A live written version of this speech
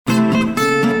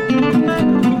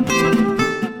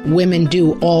women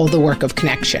do all the work of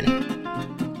connection.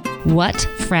 What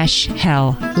fresh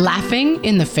hell? Laughing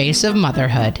in the face of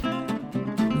motherhood.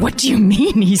 What do you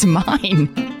mean he's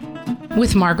mine?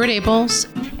 With Margaret Abels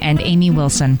and Amy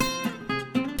Wilson.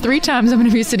 3 times I'm going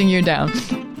to be sitting you down.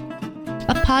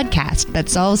 A podcast that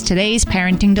solves today's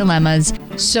parenting dilemmas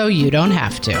so you don't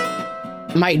have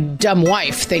to. My dumb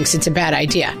wife thinks it's a bad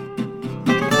idea.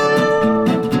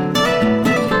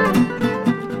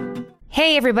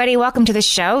 Hey, everybody. Welcome to the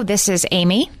show. This is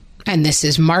Amy. And this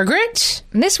is Margaret.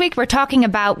 And this week, we're talking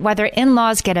about whether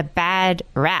in-laws get a bad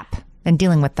rap and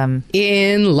dealing with them.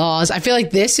 In-laws. I feel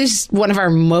like this is one of our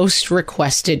most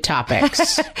requested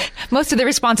topics. Most of the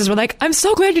responses were like, I'm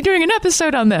so glad you're doing an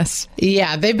episode on this.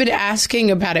 Yeah, they've been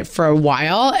asking about it for a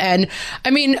while. And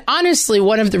I mean, honestly,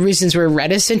 one of the reasons we're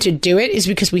reticent to do it is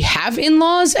because we have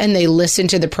in-laws and they listen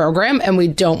to the program and we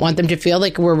don't want them to feel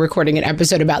like we're recording an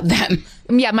episode about them.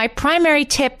 Yeah, my primary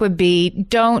tip would be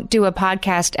don't do a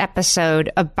podcast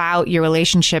episode about your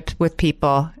relationship with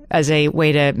people as a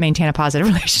way to maintain a positive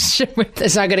relationship with them.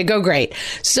 It's not going to go great.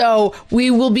 So we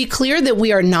will be clear that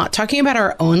we are not talking about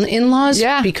our own in-laws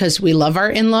because we love our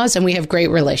in-laws and we have great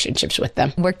relationships with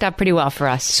them. Worked out pretty well for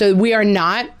us. So we are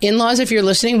not, in-laws, if you're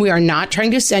listening, we are not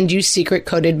trying to send you secret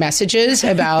coded messages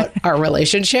about our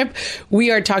relationship. We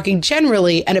are talking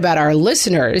generally and about our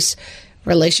listeners'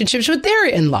 relationships with their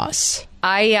in-laws.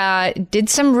 I did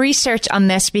some research on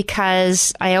this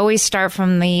because I always start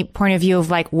from the point of view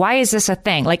of like, why is this a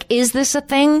thing? Like, is this a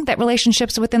thing that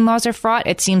relationships with in-laws are fraught?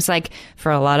 It seems like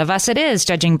for a lot of us it is,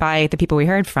 judging by the people we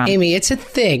heard from. Amy, it's a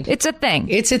thing. It's a thing.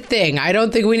 It's a thing. I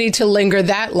don't think we need to linger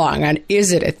that long on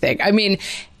is it a thing? I mean,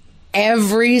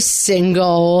 every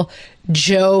single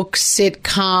joke,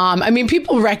 sitcom. I mean,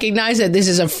 people recognize that this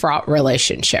is a fraught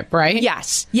relationship, right?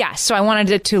 Yes. So I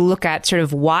wanted to look at sort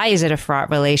of why is it a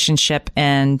fraught relationship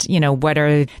and, you know, what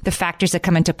are the factors that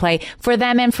come into play for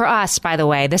them and for us, by the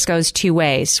way. This goes 2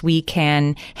 ways. We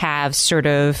can have sort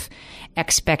of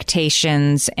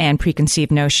expectations and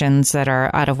preconceived notions that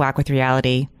are out of whack with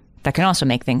reality that can also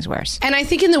make things worse. And I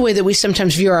think in the way that we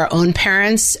sometimes view our own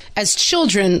parents as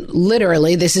children,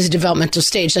 literally, this is a developmental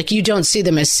stage. Like you don't see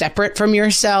them as separate from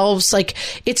yourselves. Like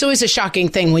it's always a shocking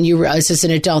thing when you realize as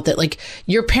an adult that like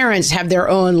your parents have their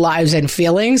own lives and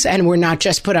feelings and we're not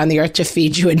just put on the earth to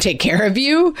feed you and take care of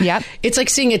you. Yep. It's like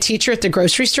seeing a teacher at the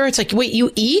grocery store. It's like, wait,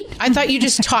 you eat? I thought you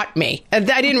just taught me. I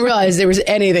didn't realize there was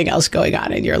anything else going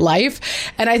on in your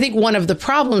life. And I think one of the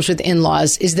problems with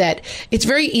in-laws is that it's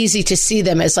very easy to see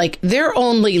them as like, their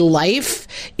only life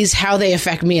is how they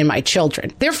affect me and my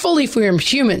children. They're fully formed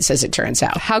humans, as it turns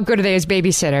out. How good are they as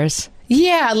babysitters?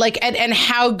 Yeah, like, and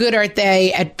how good are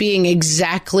they at being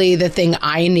exactly the thing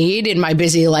I need in my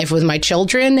busy life with my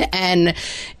children? And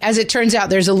as it turns out,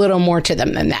 there's a little more to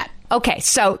them than that. Okay,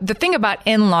 so the thing about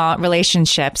in-law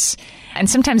relationships, and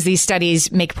sometimes these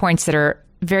studies make points that are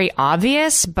very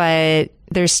obvious, but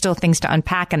there's still things to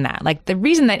unpack in that. Like the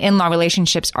reason that in-law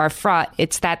relationships are fraught,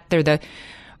 it's that they're the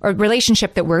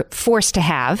relationship that we're forced to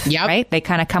have, right? They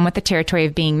kind of come with the territory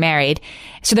of being married.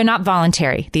 So they're not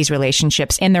voluntary, these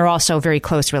relationships, and they're also very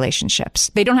close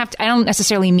relationships. They don't have to, I don't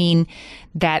necessarily mean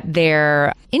that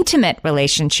they're intimate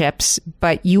relationships,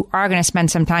 but you are going to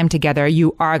spend some time together.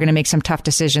 You are going to make some tough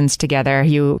decisions together.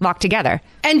 You lock together.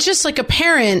 And just like a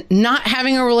parent, not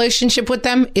having a relationship with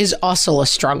them is also a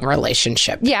strong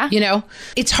relationship. Yeah. You know,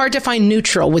 it's hard to find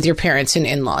neutral with your parents and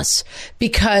in-laws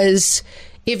because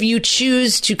if you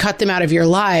choose to cut them out of your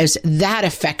lives, that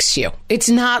affects you. It's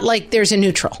not like there's a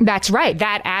neutral. That's right.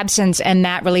 That absence and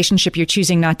that relationship you're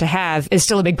choosing not to have is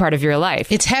still a big part of your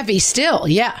life. It's heavy still,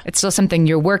 yeah. It's still something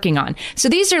you're working on. So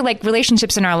these are like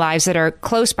relationships in our lives that are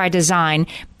close by design,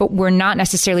 but we're not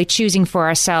necessarily choosing for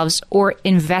ourselves or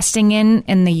investing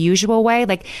in the usual way.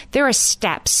 Like there are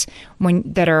steps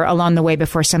that are along the way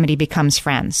before somebody becomes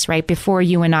friends, right? Before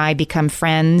you and I become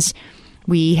friends,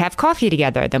 we have coffee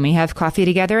together, then we have coffee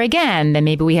together again, then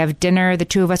maybe we have dinner, the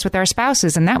two of us with our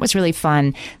spouses, and that was really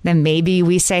fun. Then maybe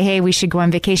we say, hey, we should go on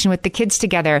vacation with the kids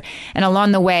together. And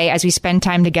along the way, as we spend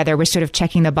time together, we're sort of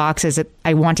checking the boxes that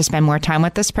I want to spend more time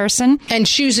with this person. And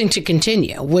choosing to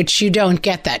continue, which you don't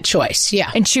get that choice,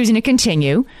 yeah. And choosing to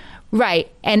continue.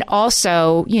 Right. And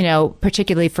also, you know,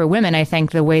 particularly for women, I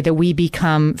think the way that we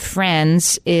become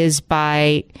friends is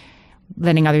by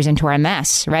letting others into our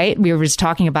mess, right? We were just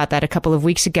talking about that a couple of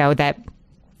weeks ago, that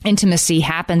intimacy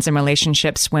happens in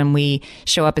relationships when we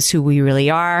show up as who we really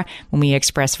are, when we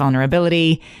express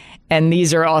vulnerability. And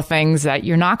these are all things that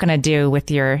you're not going to do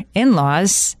with your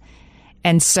in-laws.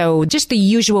 And so just the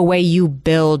usual way you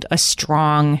build a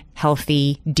strong,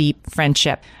 healthy, deep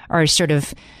friendship are sort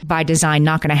of by design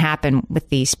not going to happen with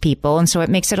these people. And so it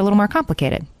makes it a little more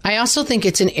complicated. I also think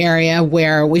it's an area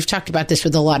where we've talked about this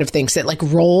with a lot of things, that like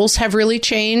roles have really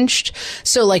changed.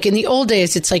 So like in the old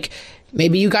days, it's like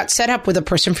maybe you got set up with a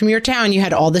person from your town. You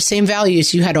had all the same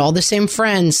values. You had all the same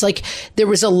friends. Like there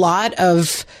was a lot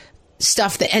of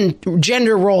stuff that, and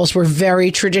gender roles were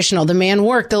very traditional. The man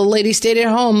worked, the lady stayed at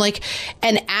home. Like,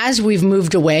 and as we've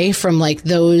moved away from like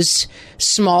those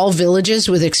small villages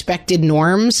with expected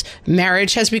norms,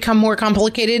 marriage has become more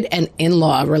complicated and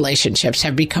in-law relationships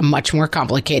have become much more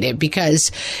complicated,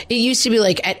 because it used to be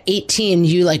like at 18,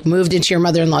 you like moved into your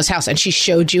mother-in-law's house and she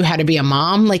showed you how to be a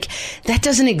mom. Like that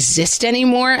doesn't exist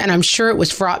anymore. And I'm sure it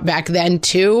was fraught back then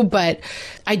too, but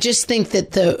I just think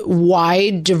that the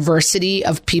wide diversity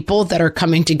of people that are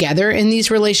coming together in these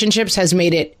relationships has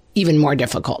made it even more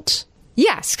difficult.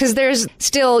 Yes, because there's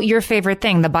still your favorite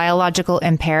thing, the biological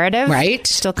imperative. Right.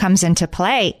 Still comes into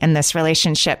play in this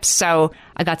relationship. So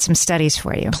I got some studies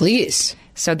for you. Please.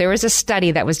 So there was a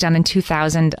study that was done in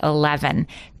 2011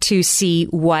 to see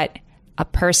what a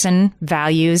person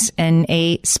values in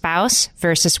a spouse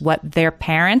versus what their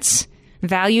parents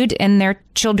valued in their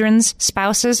children's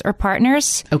spouses or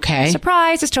partners. Okay.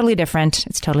 Surprise, it's totally different.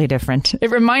 It's totally different. It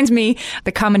reminds me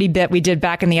the comedy bit we did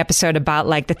back in the episode about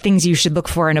like the things you should look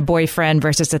for in a boyfriend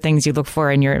versus the things you look for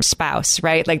in your spouse,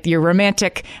 right? Like your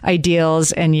romantic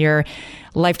ideals and your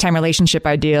lifetime relationship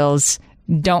ideals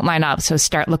don't line up. So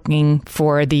start looking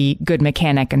for the good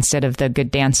mechanic instead of the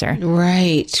good dancer.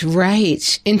 Right,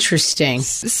 right. Interesting.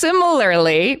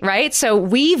 Similarly, right? So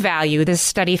we value, this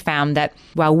study found that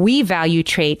while we value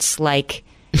traits like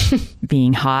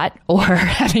being hot or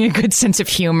having a good sense of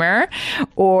humor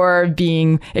or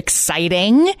being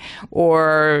exciting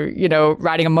or, you know,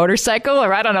 riding a motorcycle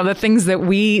or I don't know, the things that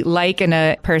we like in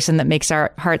a person that makes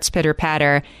our hearts pitter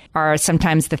patter are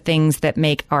sometimes the things that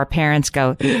make our parents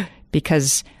go,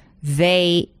 because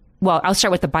well, I'll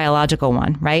start with the biological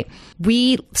one, right?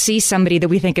 We see somebody that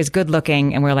we think is good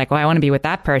looking and we're like, well, I want to be with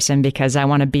that person because I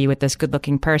want to be with this good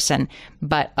looking person.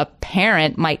 But a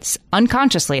parent might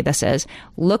unconsciously,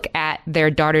 look at their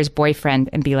daughter's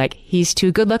boyfriend and be like, he's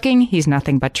too good looking. He's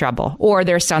nothing but trouble. Or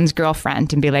their son's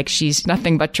girlfriend and be like, she's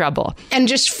nothing but trouble. And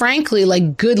just frankly,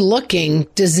 like good looking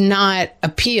does not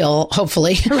appeal,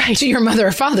 hopefully, right, to your mother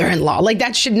or father-in-law. Like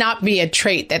that should not be a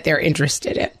trait that they're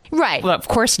interested in. Right. Well, of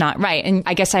course not. Right. And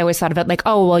I guess I always thought of it like,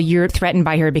 oh, well, you're threatened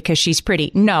by her because she's pretty.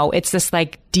 No, it's this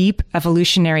like deep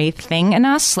evolutionary thing in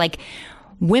us. Like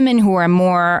women who are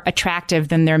more attractive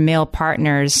than their male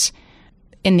partners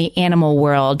in the animal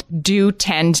world do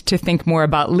tend to think more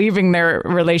about leaving their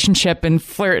relationship and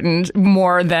flirting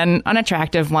more than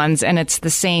unattractive ones. And it's the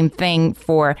same thing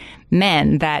for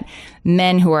men, that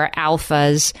men who are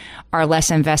alphas are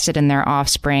less invested in their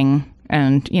offspring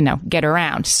and, you know, get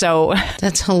around. So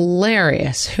that's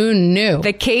hilarious. Who knew?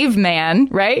 The caveman,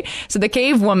 right? So the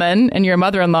cave woman and your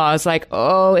mother-in-law is like,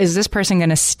 oh, is this person going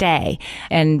to stay?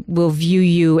 And will view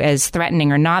you as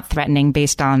threatening or not threatening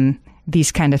based on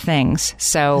these kind of things.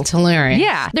 So it's hilarious.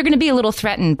 Yeah. They're going to be a little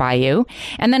threatened by you.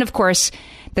 And then, of course,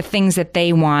 the things that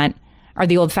they want are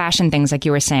the old-fashioned things, like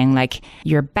you were saying, like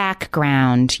your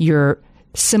background, your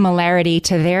similarity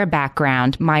to their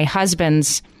background. My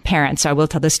husband's parents, so I will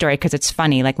tell this story because it's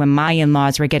funny, like when my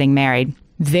in-laws were getting married,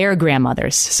 their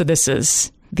grandmothers, so this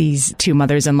is, these two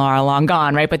mothers-in-law are long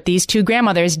gone, right? But these two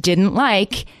grandmothers didn't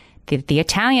like that the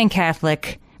Italian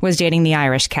Catholic was dating the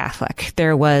Irish Catholic.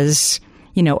 There was,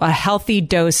 you know, a healthy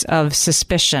dose of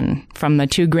suspicion from the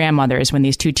two grandmothers when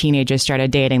these two teenagers started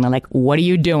dating. They're like, what are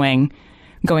you doing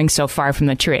going so far from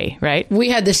the tree, right? We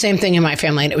had the same thing in my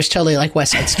family, and it was totally like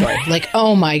West Side Story. Like,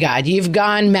 oh my God, you've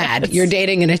gone mad. You're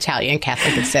dating an Italian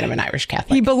Catholic instead of an Irish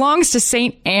Catholic. He belongs to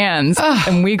St. Anne's,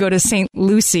 and we go to St.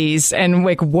 Lucy's, and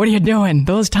like, what are you doing?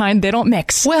 Those times, they don't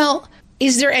mix. Well,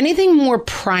 is there anything more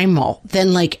primal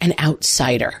than like an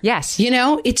outsider? Yes. You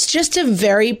know, it's just a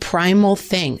very primal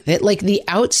thing that like the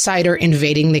outsider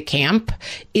invading the camp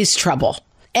is trouble.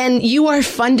 And you are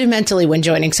fundamentally, when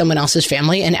joining someone else's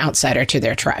family, an outsider to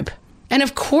their tribe. And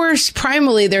of course,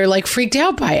 primally, they're like freaked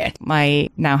out by it. My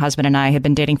now husband and I had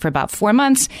been dating for about 4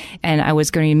 months, and I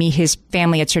was going to meet his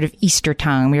family at sort of Easter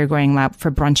time. We were going out for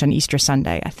brunch on Easter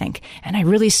Sunday, I think. And I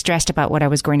really stressed about what I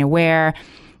was going to wear,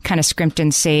 kind of scrimped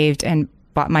and saved, and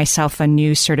bought myself a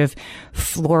new sort of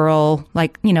floral,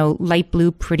 like, you know, light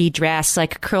blue, pretty dress,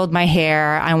 like curled my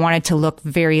hair. I wanted to look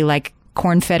very like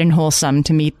corn-fed and wholesome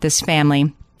to meet this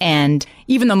family. And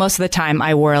even though most of the time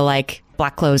I wore like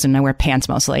black clothes and I wear pants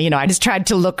mostly. I just tried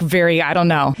to look very, I don't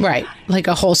know. Right. Like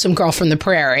a wholesome girl from the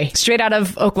prairie. Straight out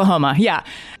of Oklahoma. Yeah.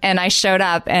 And I showed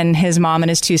up and his mom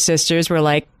and his two sisters were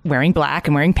like wearing black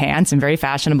and wearing pants and very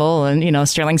fashionable and,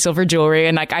 sterling silver jewelry.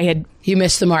 And like You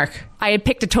missed the mark. I had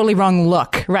picked a totally wrong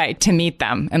look, right, to meet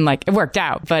them. And like it worked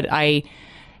out. But I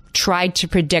tried to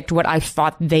predict what I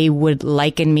thought they would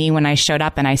like in me when I showed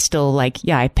up. And I still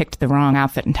I picked the wrong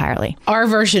outfit entirely. Our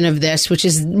version of this, which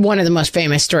is one of the most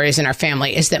famous stories in our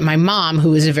family, is that my mom,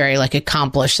 who was a very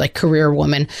accomplished career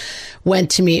woman,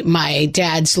 went to meet my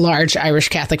dad's large Irish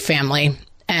Catholic family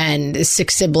and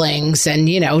 6 siblings and,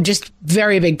 just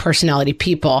very big personality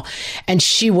people. And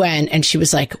she went and she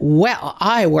was like, well,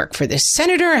 I work for this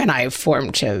senator and I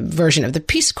formed a version of the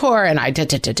Peace Corps and I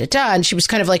da-da-da-da-da. And she was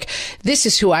kind of like, this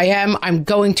is who I am. I'm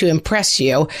going to impress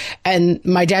you. And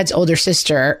my dad's older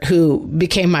sister, who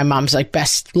became my mom's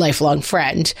best lifelong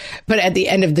friend, but at the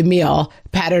end of the meal,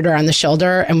 patted her on the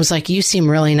shoulder and was like, you seem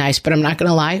really nice, but I'm not going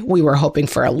to lie. We were hoping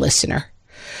for a listener.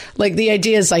 The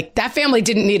idea is that family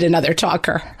didn't need another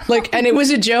talker. And it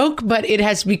was a joke, but it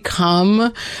has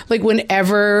become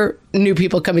whenever new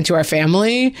people come into our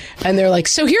family and they're like,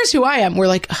 so here's who I am. We're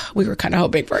like, oh, we were kind of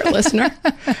hoping for a listener.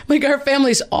 Our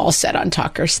family's all set on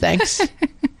talkers. Thanks.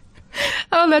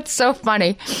 Oh, that's so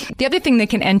funny. The other thing that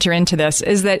can enter into this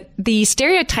is that the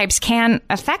stereotypes can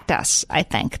affect us, I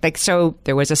think. So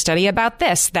there was a study about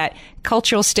this, that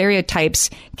cultural stereotypes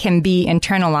can be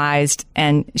internalized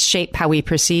and shape how we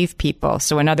perceive people.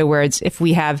 So in other words, if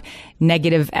we have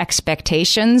negative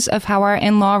expectations of how our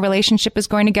in-law relationship is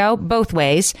going to go, both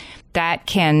ways, that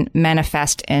can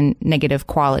manifest in negative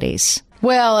qualities.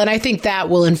 Well, and I think that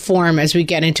will inform as we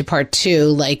get into part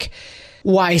 2,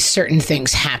 why certain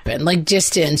things happen, like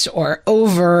distance or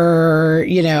over,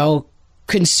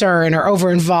 concern or over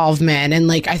involvement.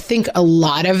 And I think a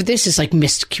lot of this is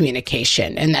missed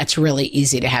communication, and that's really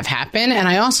easy to have happen. And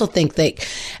I also think that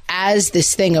as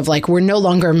this thing of we're no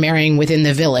longer marrying within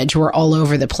the village, we're all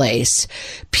over the place.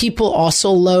 People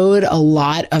also load a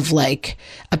lot of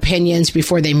opinions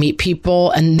before they meet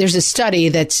people. And there's a study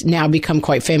that's now become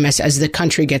quite famous as the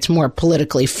country gets more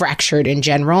politically fractured in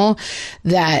general,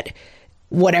 that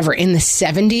whatever, in the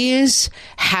 70s,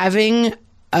 having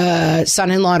a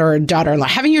son-in-law or a daughter-in-law,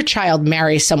 having your child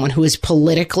marry someone who is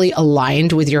politically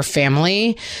aligned with your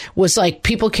family was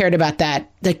people cared about that.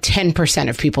 10%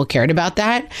 of people cared about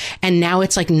that. And now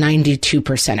it's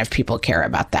 92% of people care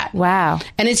about that. Wow.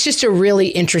 And it's just a really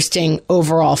interesting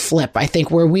overall flip, I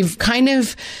think, where we've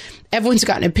everyone's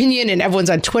got an opinion and everyone's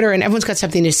on Twitter and everyone's got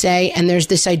something to say. And there's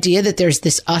this idea that there's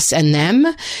this us and them.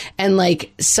 And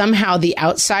somehow the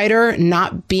outsider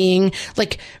not being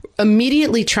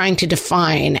immediately trying to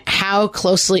define how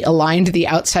closely aligned the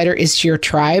outsider is to your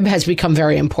tribe has become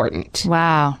very important.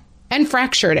 Wow. And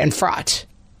fractured and fraught.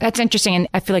 That's interesting. And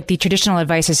I feel the traditional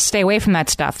advice is stay away from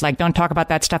that stuff. Don't talk about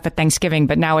that stuff at Thanksgiving.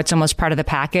 But now it's almost part of the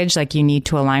package. You need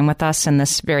to align with us in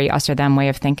this very us or them way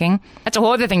of thinking. That's a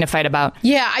whole other thing to fight about.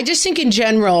 Yeah, I just think in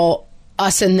general,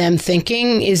 us and them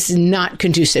thinking is not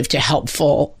conducive to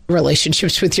helpful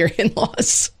relationships with your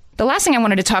in-laws. The last thing I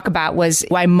wanted to talk about was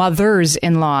why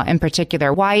mothers-in-law in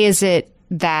particular. Why is it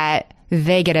that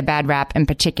they get a bad rap in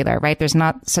particular, right? There's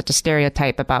not such a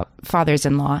stereotype about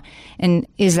fathers-in-law. And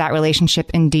is that relationship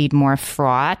indeed more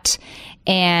fraught?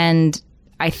 And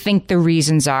I think the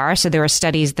reasons are, so there are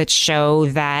studies that show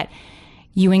that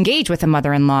you engage with a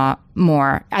mother-in-law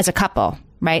more as a couple,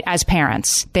 right? As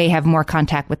parents, they have more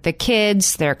contact with the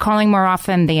kids. They're calling more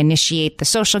often. They initiate the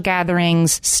social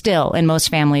gatherings still in most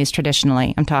families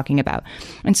traditionally, I'm talking about.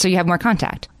 And so you have more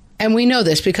contact. And we know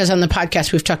this because on the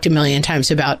podcast, we've talked a million times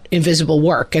about invisible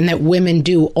work and that women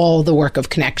do all the work of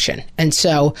connection. And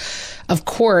so, of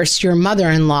course, your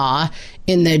mother-in-law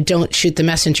in the don't shoot the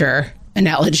messenger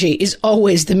analogy is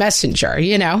always the messenger,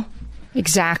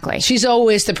 Exactly. She's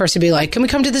always the person to be like, can we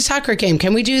come to the soccer game?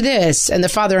 Can we do this? And the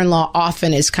father-in-law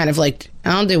often is kind of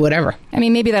I'll do whatever. I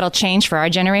mean, maybe that'll change for our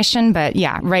generation, but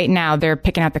yeah, right now they're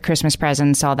picking out the Christmas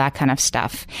presents, all that kind of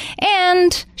stuff.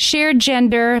 And shared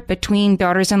gender between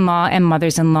daughters-in-law and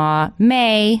mothers-in-law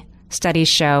may, studies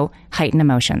show, heighten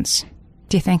emotions.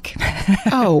 Do you think?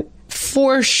 Oh,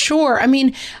 for sure. I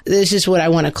mean, this is what I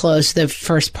want to close the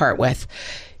first part with.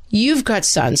 You've got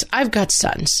sons. I've got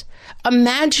sons.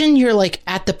 Imagine you're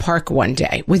at the park one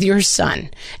day with your son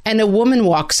and a woman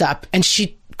walks up and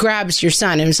she grabs your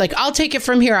son and is like, I'll take it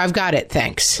from here. I've got it.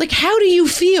 Thanks. How do you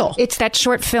feel? It's that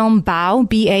short film, Bao,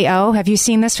 B-A-O. Have you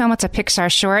seen this film? It's a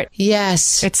Pixar short.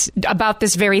 Yes. It's about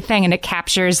this very thing, and it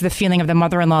captures the feeling of the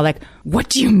mother-in-law, what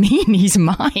do you mean he's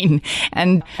mine?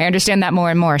 And I understand that more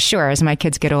and more. Sure, as my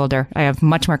kids get older, I have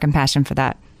much more compassion for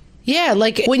that. Yeah,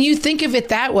 like when you think of it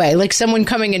that way, like someone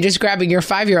coming and just grabbing your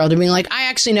 5-year-old and being like, I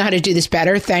actually know how to do this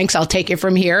better. Thanks. I'll take it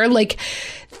from here. Like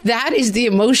that is the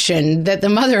emotion that the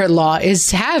mother-in-law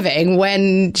is having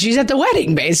when she's at the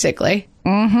wedding, basically.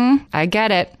 I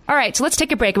get it. All right, so let's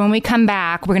take a break. And when we come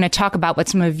back, we're going to talk about what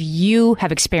some of you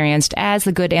have experienced as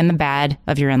the good and the bad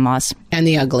of your in-laws. And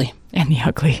the ugly. And the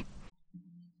ugly.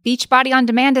 Beachbody On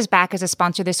Demand is back as a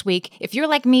sponsor this week. If you're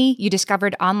like me, you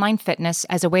discovered online fitness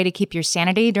as a way to keep your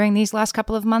sanity during these last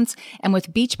couple of months. And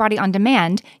with Beachbody On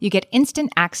Demand, you get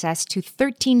instant access to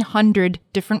 1,300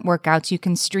 different workouts you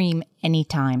can stream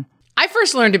anytime. I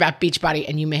first learned about Beachbody,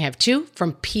 and you may have too,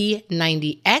 from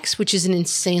P90X, which is an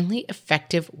insanely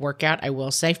effective workout, I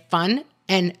will say. Fun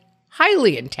and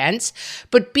highly intense.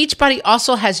 But Beachbody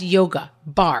also has yoga,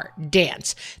 bar,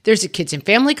 dance. There's a kids and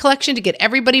family collection to get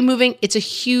everybody moving. It's a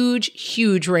huge,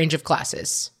 huge range of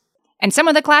classes. And some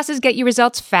of the classes get you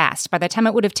results fast. By the time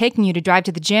it would have taken you to drive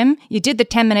to the gym, you did the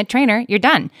 10-minute trainer, you're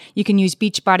done. You can use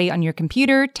Beachbody on your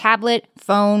computer, tablet,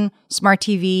 phone, smart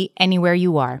TV, anywhere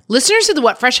you are. Listeners of the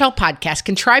What Fresh Hell podcast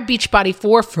can try Beachbody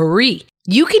for free.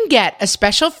 You can get a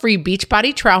special free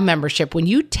Beachbody trial membership when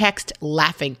you text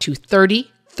LAUGHING to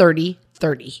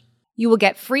 303030. You will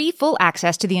get free full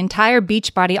access to the entire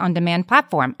Beachbody On Demand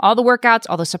platform. All the workouts,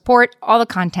 all the support, all the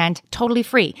content, totally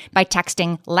free by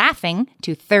texting LAUGHING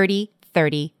to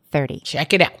 303030.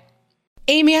 Check it out.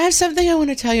 Amy, I have something I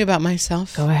want to tell you about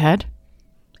myself. Go ahead.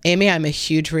 Amy, I'm a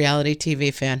huge reality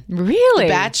TV fan. Really? The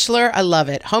Bachelor, I love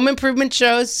it. Home improvement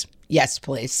shows, yes,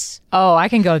 please. Oh, I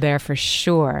can go there for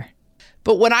sure.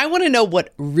 But when I want to know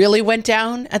what really went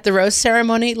down at the rose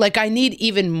ceremony, like I need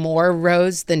even more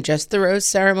rose than just the rose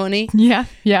ceremony. Yeah,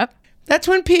 yep. That's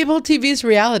when People TV's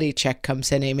Reality Check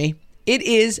comes in, Amy. It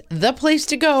is the place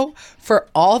to go for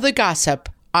all the gossip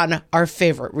on our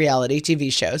favorite reality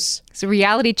TV shows. So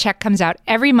Reality Check comes out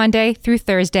every Monday through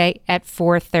Thursday at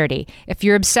 4:30. If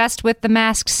you're obsessed with The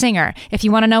Masked Singer, if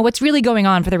you want to know what's really going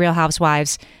on for the Real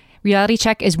Housewives, Reality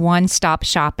Check is one-stop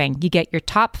shopping. You get your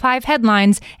top 5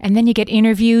 headlines, and then you get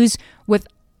interviews with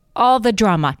all the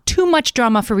drama. Too much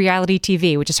drama for reality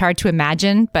TV, which is hard to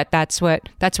imagine, but that's what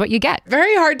you get.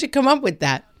 Very hard to come up with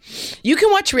that. You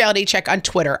can watch Reality Check on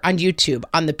Twitter, on YouTube,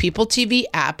 on the People TV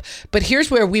app, but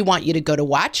here's where we want you to go to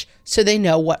watch so they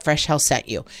know what Fresh Hell sent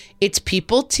you. It's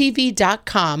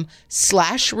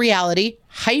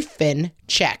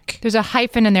peopletv.com/reality-check. There's a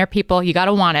hyphen in there, people. You got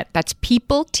to want it. That's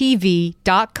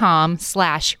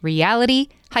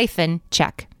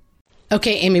peopletv.com/reality-check.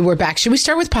 Okay, Amy, we're back. Should we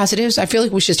start with positives? I feel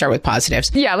like we should start with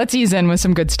positives. Yeah, let's ease in with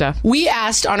some good stuff. We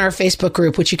asked on our Facebook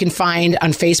group, which you can find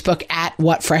on Facebook at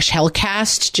What Fresh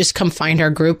Hellcast. Just come find our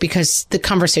group because the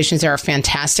conversations there are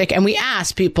fantastic. And we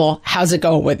asked people, how's it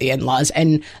going with the in-laws?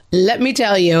 And let me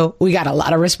tell you, we got a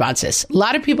lot of responses. A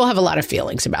lot of people have a lot of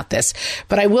feelings about this.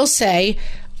 But I will say,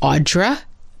 Audra,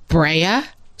 Brea,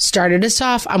 started us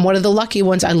off. I'm one of the lucky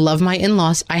ones. I love my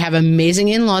in-laws. I have amazing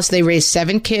in-laws. They raised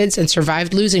 7 kids and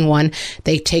survived losing one.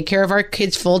 They take care of our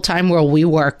kids full-time while we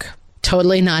work.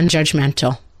 Totally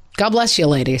non-judgmental. God bless you,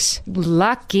 ladies.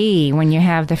 Lucky when you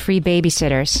have the free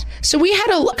babysitters. So we had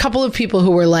a couple of people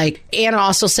who were like, Anna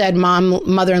also said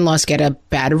mother-in-laws get a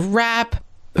bad rap.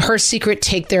 Her secret,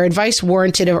 take their advice,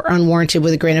 warranted or unwarranted,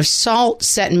 with a grain of salt.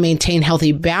 Set and maintain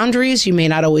healthy boundaries. You may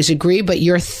not always agree, but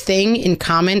your thing in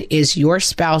common is your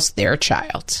spouse, their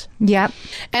child. Yep.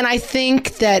 And I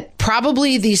think that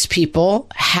probably these people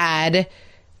had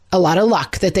a lot of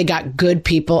luck that they got good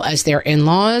people as their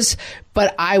in-laws.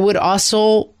 But I would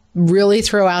also really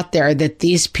throw out there that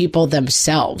these people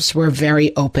themselves were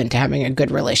very open to having a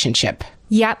good relationship.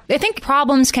 Yeah, I think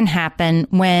problems can happen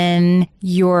when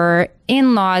your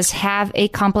in-laws have a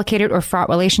complicated or fraught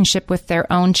relationship with their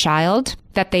own child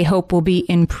that they hope will be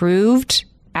improved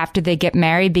after they get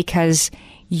married because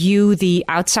you, the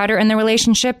outsider in the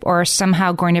relationship, are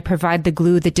somehow going to provide the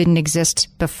glue that didn't exist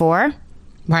before.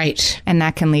 Right. And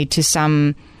that can lead to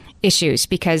some issues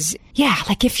because, yeah,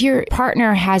 like if your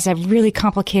partner has a really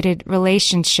complicated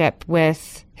relationship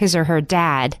with his or her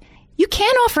dad, you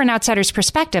can offer an outsider's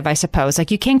perspective, I suppose.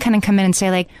 Like you can kind of come in and say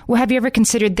like, well, have you ever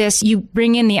considered this? You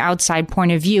bring in the outside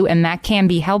point of view and that can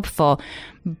be helpful.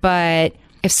 But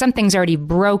if something's already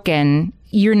broken,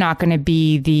 you're not going to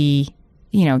be the,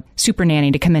 super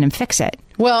nanny to come in and fix it.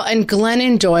 Well, and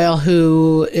Glennon Doyle,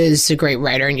 who is a great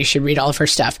writer, and you should read all of her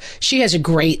stuff, she has a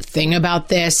great thing about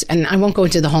this. And I won't go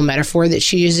into the whole metaphor that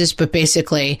she uses, but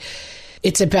basically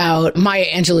it's about Maya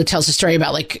Angelou tells a story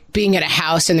about like being at a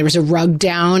house and there was a rug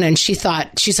down and she's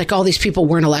like, all these people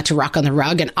weren't allowed to walk on the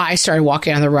rug. And I started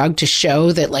walking on the rug to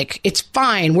show that like, it's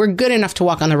fine. We're good enough to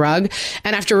walk on the rug.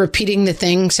 And after repeating the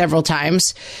thing several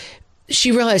times,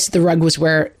 she realized the rug was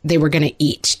where they were going to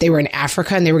eat. They were in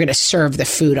Africa and they were going to serve the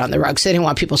food on the rug. So they didn't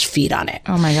want people's feet on it.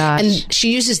 Oh my gosh. And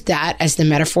she uses that as the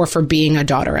metaphor for being a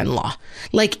daughter-in-law.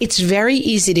 Like, it's very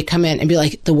easy to come in and be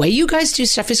like, the way you guys do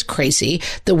stuff is crazy.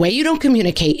 The way you don't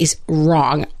communicate is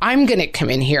wrong. I'm going to come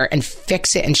in here and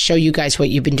fix it and show you guys what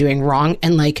you've been doing wrong.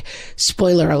 And like,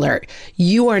 spoiler alert,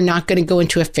 you are not going to go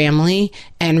into a family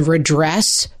and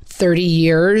redress 30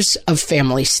 years of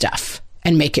family stuff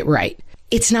and make it right.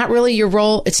 It's not really your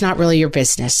role. It's not really your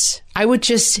business. I would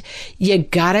you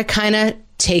gotta kind of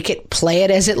take it, play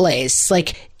it as it lays.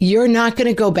 Like, you're not going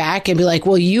to go back and be like,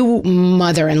 well, you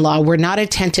mother-in-law were not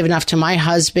attentive enough to my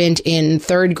husband in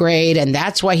 3rd grade. And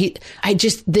that's why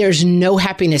there's no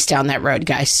happiness down that road,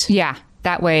 guys. Yeah.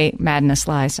 That way, madness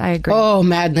lies. I agree. Oh,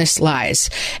 madness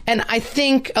lies. And I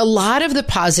think a lot of the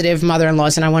positive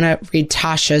mother-in-laws, and I want to read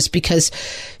Tasha's because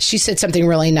she said something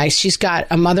really nice. She's got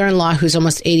a mother-in-law who's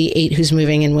almost 88 who's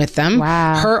moving in with them.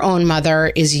 Wow. Her own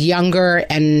mother is younger,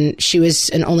 and she was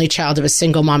an only child of a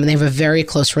single mom, and they have a very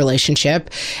close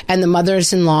relationship. And the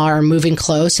mothers-in-law are moving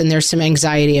close, and there's some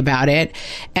anxiety about it.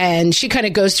 And she kind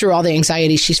of goes through all the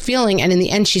anxiety she's feeling. And in the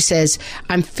end, she says,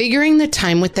 I'm figuring the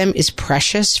time with them is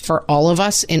precious for all of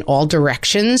us in all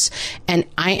directions, and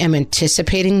I am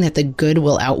anticipating that the good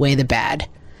will outweigh the bad.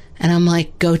 And I'm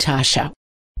like, go Tasha.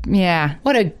 Yeah.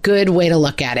 What a good way to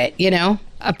look at it, you know?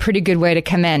 A pretty good way to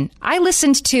come in. I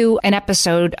listened to an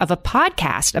episode of a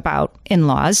podcast about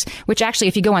in-laws, which actually,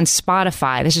 if you go on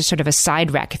Spotify, this is sort of a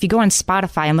side rec. If you go on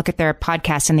Spotify and look at their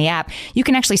podcasts in the app, you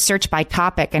can actually search by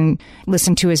topic and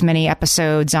listen to as many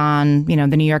episodes on, the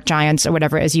New York Giants or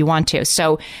whatever as you want to.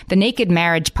 So the Naked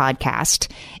Marriage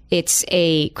podcast, it's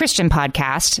a Christian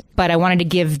podcast, but I wanted to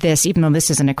give this, even though this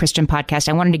isn't a Christian podcast,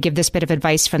 I wanted to give this bit of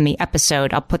advice from the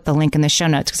episode. I'll put the link in the show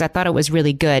notes because I thought it was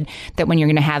really good that when you're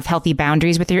going to have healthy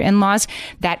boundaries with your in-laws,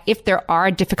 that if there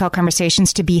are difficult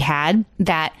conversations to be had,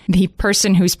 that the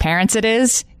person whose parents it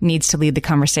is needs to lead the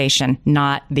conversation,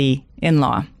 not the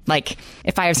in-law. Like,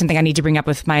 if I have something I need to bring up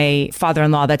with my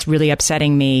father-in-law that's really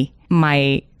upsetting me,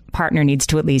 my partner needs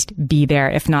to at least be there,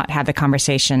 if not have the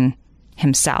conversation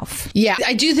himself. Yeah,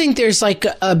 I do think there's like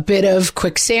a bit of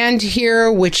quicksand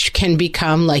here, which can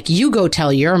become like, you go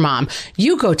tell your mom,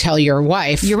 you go tell your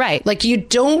wife. You're right. Like, you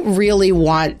don't really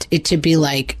want it to be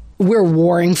like, we're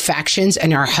warring factions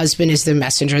and our husband is the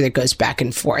messenger that goes back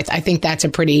and forth. I think that's a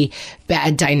pretty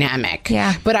bad dynamic.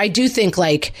 Yeah. But I do think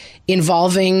like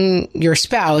involving your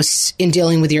spouse in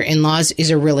dealing with your in-laws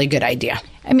is a really good idea.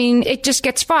 I mean, it just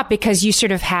gets fraught because you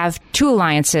sort of have two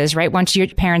alliances, right? One to your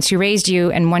parents who raised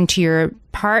you and one to your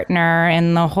partner.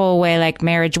 And the whole way like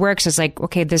marriage works is like,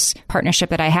 okay, this partnership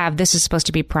that I have, this is supposed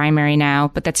to be primary now,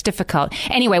 but that's difficult.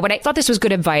 Anyway, what I thought this was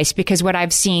good advice because what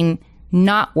I've seen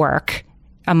not work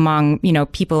among,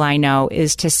 people I know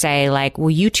is to say like, well,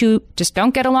 you two just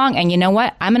don't get along. And you know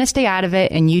what? I'm going to stay out of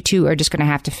it. And you two are just going to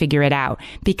have to figure it out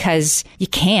because you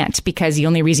can't, because the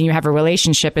only reason you have a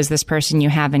relationship is this person you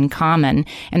have in common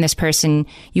and this person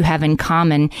you have in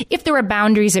common. If there are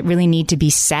boundaries that really need to be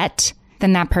set,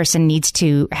 then that person needs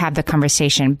to have the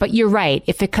conversation. But you're right.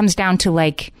 If it comes down to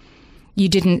like, you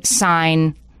didn't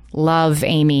sign love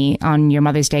Amy on your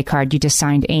Mother's Day card, you just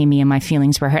signed Amy and my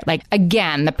feelings were hurt. Like,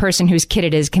 again, the person whose kid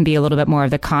it is can be a little bit more of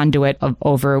the conduit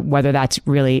over whether that's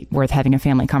really worth having a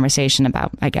family conversation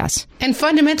about, I guess. And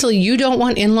fundamentally, you don't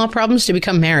want in-law problems to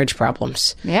become marriage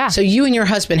problems. Yeah. So you and your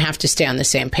husband have to stay on the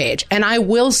same page. And I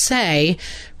will say,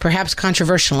 perhaps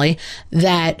controversially,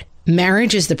 that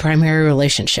marriage is the primary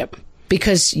relationship.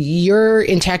 Because your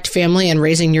intact family and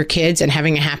raising your kids and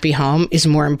having a happy home is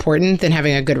more important than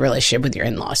having a good relationship with your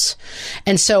in-laws.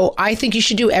 And so I think you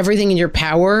should do everything in your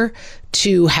power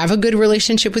to have a good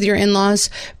relationship with your in-laws.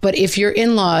 But if your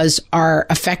in-laws are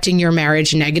affecting your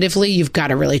marriage negatively, you've got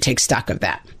to really take stock of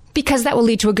that. Because that will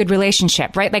lead to a good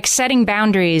relationship, right? Like setting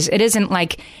boundaries, it isn't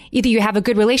like either you have a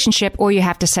good relationship or you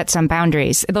have to set some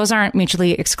boundaries. Those aren't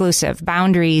mutually exclusive.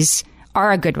 Boundaries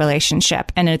are a good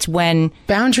relationship. And it's when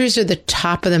boundaries are the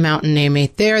top of the mountain, Amy.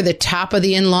 They're the top of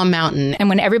the in-law mountain. And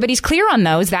when everybody's clear on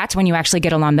those, that's when you actually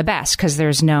get along the best because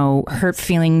there's no hurt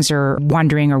feelings or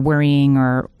wondering or worrying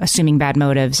or assuming bad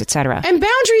motives, etc. And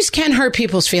boundaries can hurt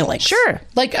people's feelings. Sure.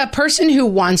 Like a person who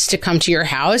wants to come to your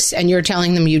house and you're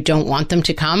telling them you don't want them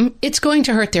to come, it's going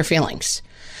to hurt their feelings.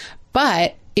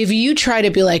 But if you try to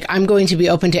be like, I'm going to be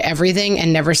open to everything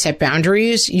and never set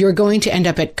boundaries, you're going to end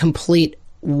up at complete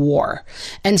war.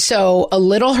 And so a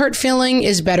little hurt feeling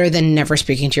is better than never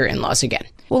speaking to your in-laws again.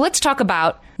 Well, let's talk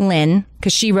about Lynn,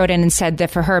 because she wrote in and said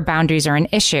that for her, boundaries are an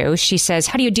issue. She says,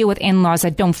 how do you deal with in-laws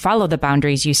that don't follow the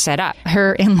boundaries you set up?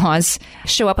 Her in-laws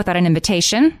show up without an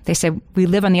invitation. They said, we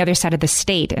live on the other side of the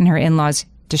state, and her in-laws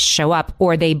to show up,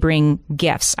 or they bring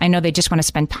gifts. I know they just want to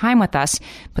spend time with us,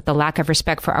 but the lack of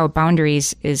respect for our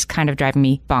boundaries is kind of driving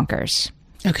me bonkers.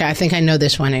 Okay, I think I know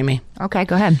this one, Amy. Okay,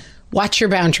 go ahead. Watch your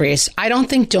boundaries. I don't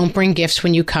think don't bring gifts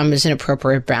when you come is an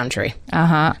appropriate boundary.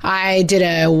 I did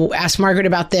ask Margaret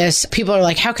about this. People are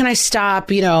like, how can I stop,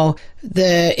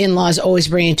 the in-laws always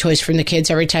bringing toys from the kids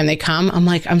every time they come? I'm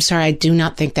like, I'm sorry, I do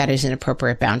not think that is an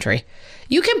appropriate boundary.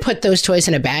 You can put those toys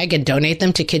in a bag and donate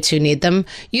them to kids who need them.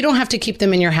 You don't have to keep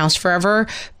them in your house forever,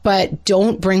 but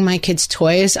don't bring my kids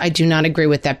toys. I do not agree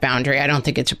with that boundary. I don't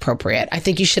think it's appropriate. I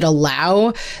think you should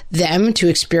allow them to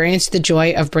experience the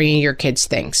joy of bringing your kids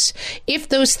things. If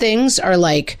those things are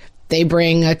like, they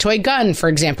bring a toy gun, for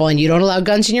example, and you don't allow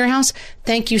guns in your house,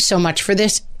 thank you so much for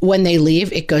this. When they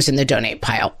leave, it goes in the donate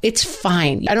pile. It's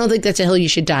fine. I don't think that's a hill you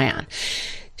should die on.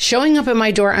 Showing up at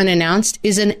my door unannounced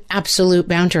is an absolute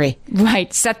boundary.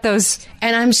 Right. Set those.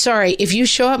 And I'm sorry, if you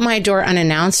show up my door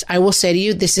unannounced, I will say to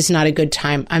you, this is not a good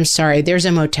time. I'm sorry. There's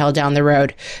a motel down the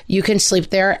road. You can sleep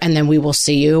there, and then we will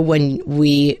see you when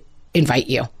we invite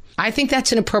you. I think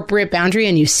that's an appropriate boundary,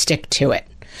 and you stick to it.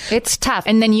 It's tough.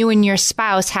 And then you and your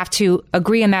spouse have to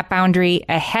agree on that boundary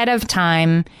ahead of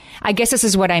time. I guess this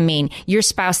is what I mean. Your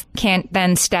spouse can't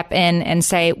then step in and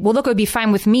say, well, look, it would be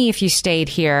fine with me if you stayed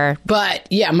here. But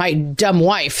yeah, my dumb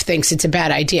wife thinks it's a bad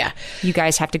idea. You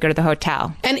guys have to go to the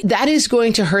hotel. And that is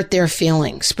going to hurt their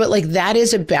feelings. But that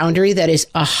is a boundary that is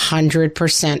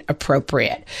 100%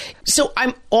 appropriate. So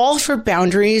I'm all for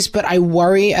boundaries, but I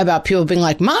worry about people being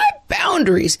like, my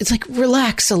boundaries. It's like,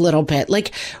 relax a little bit.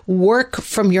 Work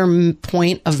from your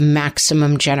point of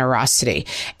maximum generosity.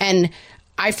 And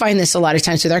I find this a lot of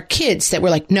times with our kids that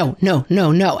we're like, no, no,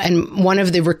 no, no. And one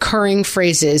of the recurring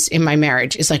phrases in my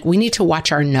marriage is we need to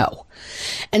watch our no.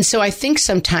 And so I think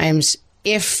sometimes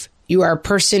if you are a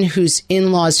person whose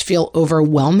in-laws feel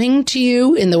overwhelming to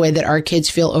you in the way that our kids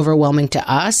feel overwhelming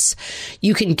to us,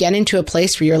 you can get into a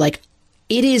place where you're like,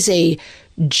 it is a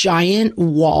giant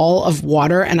wall of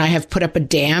water and I have put up a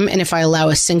dam. And if I allow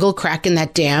a single crack in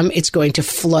that dam, it's going to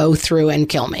flow through and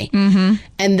kill me. Mm-hmm.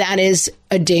 And that is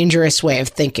a dangerous way of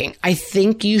thinking. I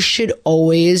think you should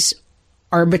always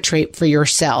arbitrate for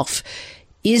yourself.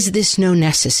 Is this no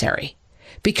necessary?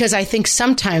 Because I think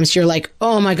sometimes you're like,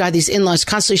 oh my God, these in-laws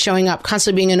constantly showing up,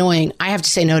 constantly being annoying. I have to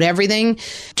say no to everything.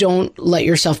 Don't let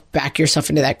yourself back yourself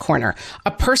into that corner. A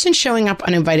person showing up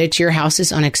uninvited to your house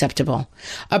is unacceptable.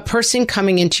 A person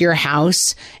coming into your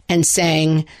house and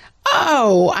saying,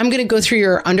 oh, I'm going to go through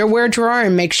your underwear drawer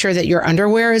and make sure that your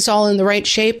underwear is all in the right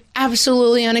shape.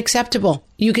 Absolutely unacceptable.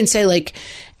 You can say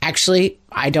actually,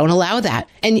 I don't allow that.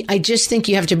 And I just think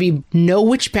you have to know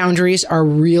which boundaries are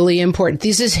really important.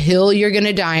 This is hill you're going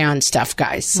to die on stuff,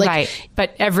 guys. Right.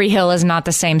 But every hill is not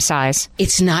the same size.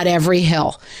 It's not every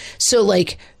hill. So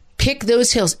pick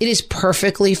those hills. It is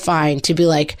perfectly fine to be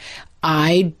like,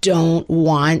 I don't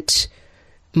want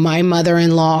my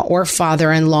mother-in-law or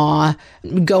father-in-law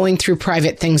going through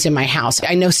private things in my house.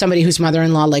 I know somebody whose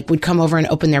mother-in-law would come over and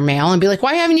open their mail and be like,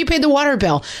 why haven't you paid the water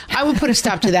bill? I would put a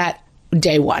stop to that.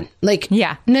 Day one.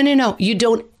 Yeah. No. You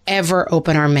don't ever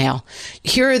open our mail.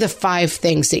 Here are the 5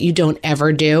 things that you don't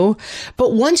ever do.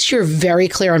 But once you're very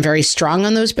clear and very strong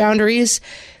on those boundaries,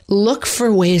 look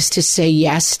for ways to say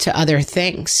yes to other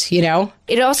things,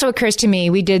 It also occurs to me,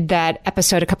 we did that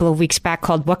episode a couple of weeks back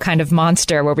called What Kind of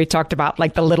Monster, where we talked about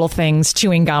the little things,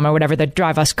 chewing gum or whatever, that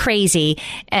drive us crazy.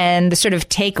 And the sort of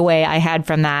takeaway I had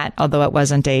from that, although it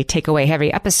wasn't a takeaway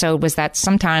heavy episode, was that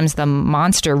sometimes the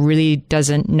monster really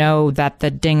doesn't know that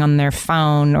the ding on their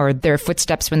phone or their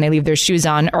footsteps when they leave their shoes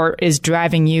on or is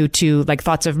driving you to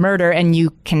thoughts of murder, and you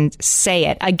can say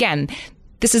it. Again,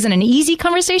 this isn't an easy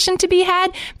conversation to be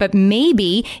had, but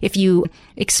maybe if you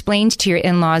explained to your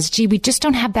in-laws, gee, we just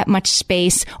don't have that much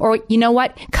space, or you know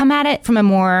what, come at it from a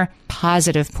more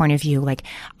positive point of view.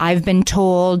 I've been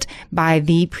told by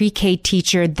the pre-K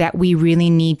teacher that we really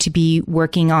need to be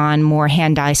working on more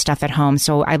hand-eye stuff at home.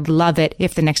 So I'd love it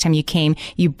if the next time you came,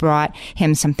 you brought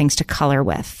him some things to color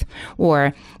with.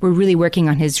 Or we're really working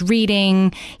on his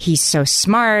reading. He's so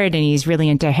smart and he's really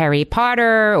into Harry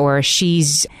Potter. Or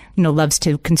she's, loves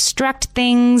to construct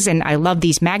things. And I love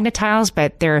these magnet tiles,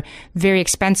 but they're very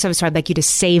expensive. So I'd like you to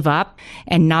save up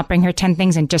and not bring her 10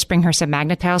 things and just bring her some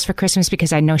magnet tiles for Christmas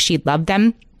because I know she'd love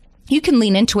them. You can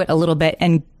lean into it a little bit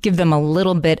and give them a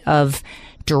little bit of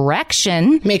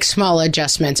direction. Make small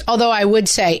adjustments. Although I would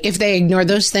say if they ignore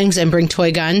those things and bring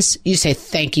toy guns, you say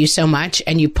thank you so much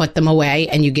and you put them away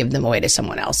and you give them away to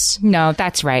someone else. No,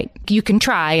 that's right. You can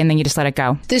try and then you just let it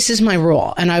go. This is my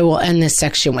rule, and I will end this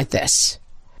section with this.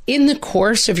 In the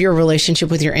course of your relationship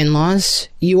with your in-laws,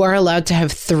 you are allowed to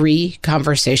have 3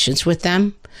 conversations with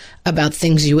them about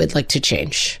things you would like to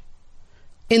change.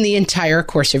 in the entire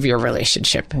course of your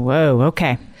relationship. Whoa,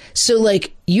 okay. So,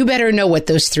 like, you better know what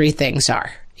those 3 things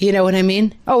are. You know what I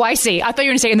mean? Oh, I see. I thought you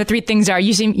were going to say, and the 3 things are,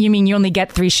 you mean you only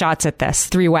get 3 shots at this,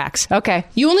 3 whacks. Okay.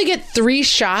 You only get 3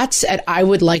 shots at I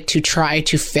would like to try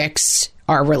to fix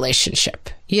our relationship,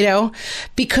 you know?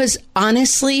 Because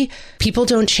honestly, people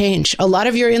don't change. A lot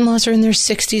of your in-laws are in their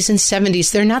 60s and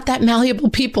 70s. They're not that malleable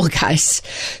people, guys.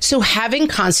 So having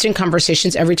constant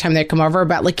conversations every time they come over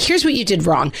about, like, here's what you did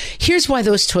wrong. Here's why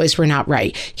those toys were not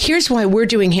right. Here's why we're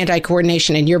doing hand-eye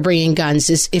coordination and you're bringing guns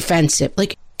is offensive.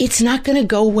 Like, it's not going to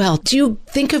go well. Do you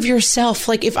think of yourself,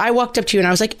 like, if I walked up to you and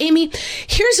I was like, Amy,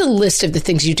 here's a list of the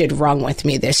things you did wrong with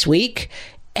me this week.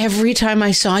 Every time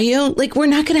I saw you, like, we're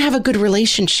not going to have a good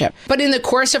relationship. But in the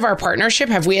course of our partnership,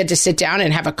 have we had to sit down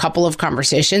and have a couple of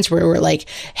conversations where we're like,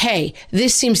 hey,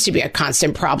 this seems to be a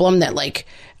constant problem that, like,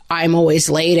 I'm always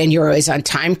late and you're always on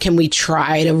time. Can we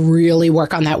try to really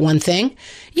work on that one thing?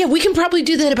 Yeah, we can probably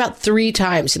do that about 3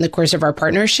 times in the course of our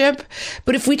partnership.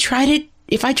 But if I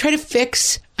try to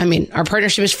fix, I mean, our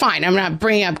partnership is fine. I'm not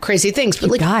bringing up crazy things,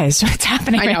 but, like, guys, what's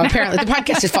happening? I know, apparently the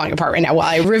podcast is falling apart right now while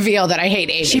I reveal that I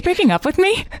hate Amy. Is she breaking up with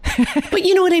me? But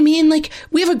you know what I mean? Like,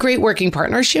 we have a great working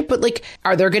partnership, but, like,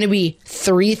 are there going to be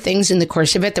 3 things in the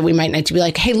course of it that we might need to be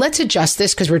like, hey, let's adjust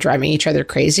this because we're driving each other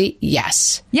crazy?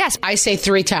 Yes. Yes. I say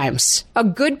 3 times. A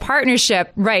good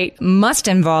partnership, right, must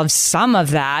involve some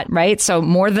of that, right? So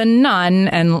more than none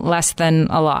and less than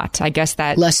a lot. I guess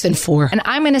that. Less than 4. And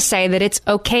I'm going to say that it's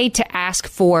okay to ask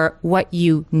for what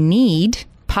you need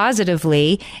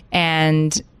positively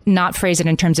and not phrase it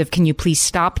in terms of, can you please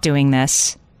stop doing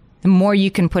this? The more you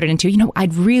can put it into,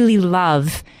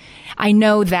 I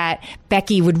know that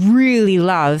Becky would really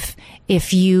love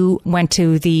if you went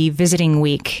to the visiting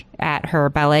week at her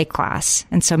ballet class.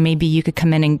 And so maybe you could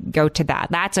come in and go to that.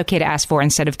 That's okay to ask for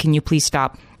instead of, can you please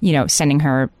stop, sending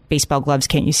her baseball gloves?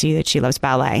 Can't you see that she loves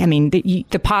ballet? I mean,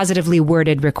 the positively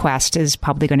worded request is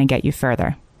probably going to get you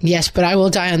further. Yes, but I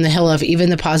will die on the hill of even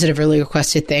the positively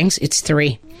requested things. It's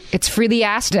 3. It's freely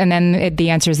asked, and then the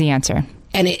answer is the answer.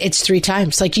 And it's 3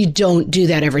 times. Like, you don't do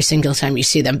that every single time you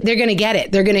see them. They're going to get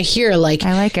it. They're going to hear, like,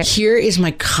 I like it. Here is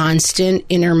my constant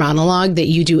inner monologue that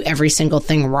you do every single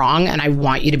thing wrong, and I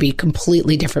want you to be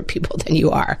completely different people than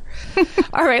you are.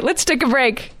 All right, let's take a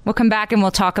break. We'll come back and we'll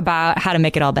talk about how to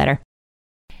make it all better.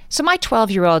 So my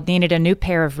 12-year-old needed a new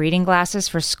pair of reading glasses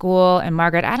for school. And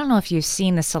Margaret, I don't know if you've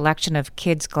seen the selection of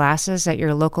kids' glasses at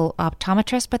your local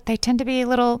optometrist, but they tend to be a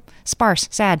little sparse,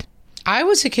 sad. I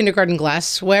was a kindergarten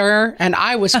glass wearer, and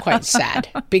I was quite sad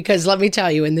because let me tell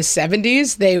you, in the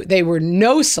 70s, they were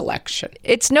no selection.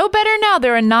 It's no better now.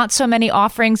 There are not so many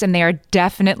offerings, and they are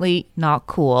definitely not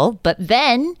cool. But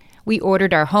then we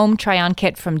ordered our home try-on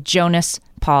kit from Jonas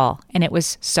Paul, and it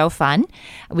was so fun.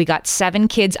 We got 7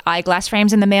 kids' eyeglass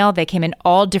frames in the mail. They came in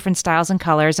all different styles and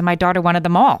colors, and my daughter wanted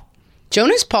them all.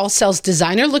 Jonas Paul sells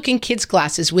designer-looking kids'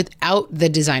 glasses without the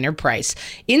designer price,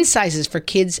 in sizes for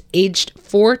kids aged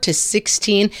 4 to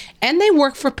 16, and they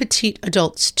work for petite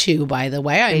adults too, by the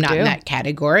way. I'm not in that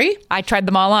category. I tried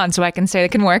them all on, so I can say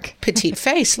it can work. Petite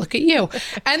face, look at you.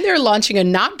 And they're launching a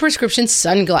non-prescription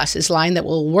sunglasses line that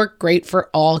will work great for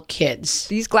all kids.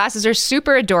 These glasses are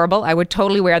super adorable. I would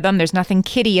totally wear them. There's nothing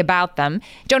kiddie about them.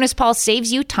 Jonas Paul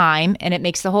saves you time, and it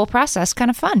makes the whole process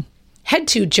kind of fun. Head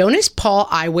to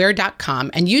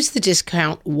JonasPaulEyewear.com and use the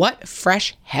discount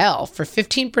WhatFreshHell for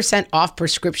 15% off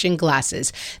prescription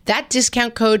glasses. That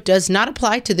discount code does not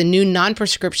apply to the new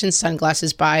non-prescription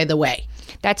sunglasses, by the way.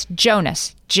 That's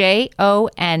Jonas, Jonas,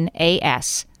 Paul,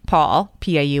 Paul,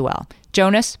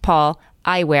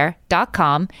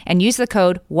 JonasPaulEyewear.com and use the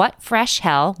code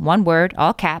WhatFreshHell, one word,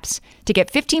 all caps, to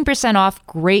get 15% off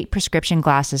great prescription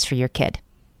glasses for your kid.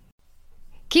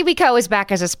 KiwiCo is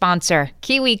back as a sponsor.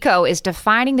 KiwiCo is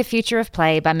defining the future of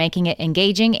play by making it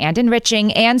engaging and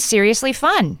enriching and seriously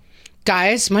fun.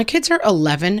 Guys, my kids are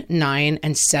 11, 9,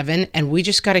 and 7, and we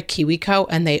just got a KiwiCo,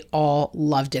 and they all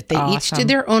loved it. They each did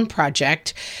their own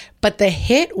project, but the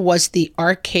hit was the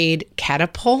arcade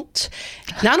catapult.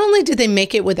 Not only did they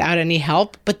make it without any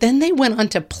help, but then they went on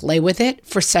to play with it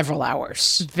for several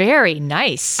hours. Very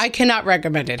nice. I cannot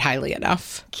recommend it highly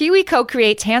enough. KiwiCo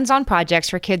creates hands-on projects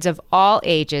for kids of all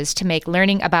ages to make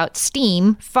learning about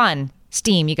STEAM fun.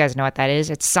 STEAM, you guys know what that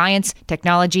is. It's science,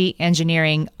 technology,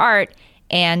 engineering, art,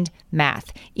 and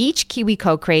math. Each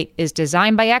KiwiCo crate is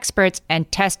designed by experts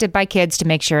and tested by kids to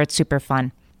make sure it's super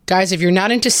fun. Guys, if you're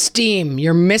not into STEAM,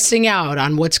 you're missing out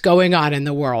on what's going on in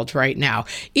the world right now.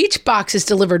 Each box is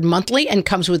delivered monthly and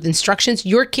comes with instructions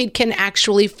your kid can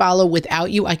actually follow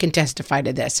without you. I can testify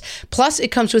to this. Plus,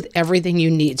 it comes with everything you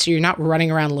need, so you're not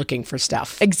running around looking for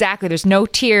stuff. Exactly. There's no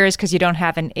tears because you don't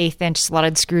have an 1/8-inch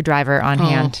slotted screwdriver on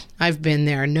hand. I've been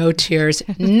there. No tears.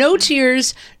 No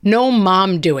tears. No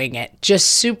mom doing it. Just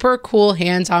super cool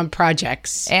hands-on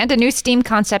projects. And a new STEAM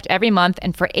concept every month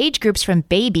and for age groups from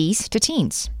babies to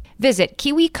teens. Visit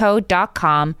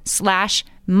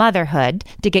kiwico.com/motherhood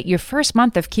to get your first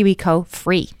month of KiwiCo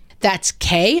free. That's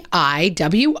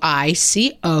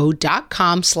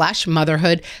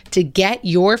KIWICO.com/motherhood to get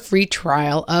your free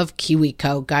trial of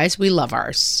KiwiCo. Guys, we love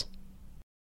ours.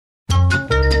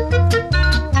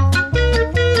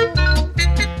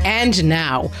 And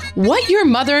now, what your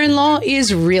mother-in-law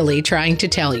is really trying to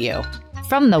tell you.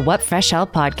 From the What Fresh Hell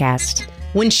podcast.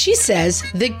 When she says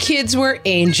the kids were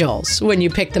angels when you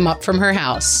picked them up from her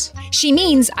house. She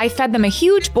means I fed them a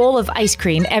huge bowl of ice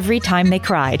cream every time they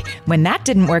cried. When that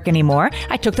didn't work anymore,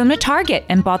 I took them to Target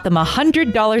and bought them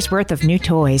 $100 worth of new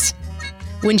toys.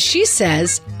 When she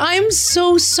says, I'm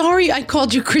so sorry I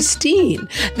called you Christine.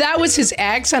 That was his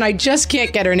ex and I just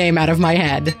can't get her name out of my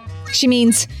head. She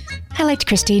means, I liked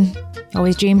Christine.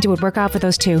 Always dreamed it would work out for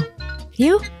those two.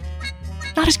 You?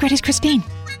 Not as great as Christine.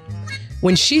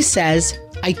 When she says,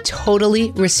 I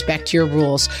totally respect your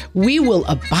rules. We will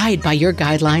abide by your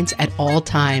guidelines at all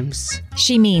times.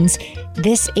 She means,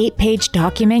 this 8-page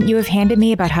document you have handed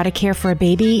me about how to care for a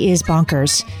baby is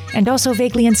bonkers and also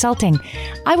vaguely insulting.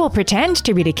 I will pretend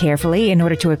to read it carefully in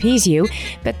order to appease you,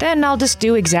 but then I'll just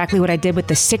do exactly what I did with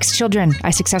the 6 children I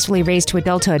successfully raised to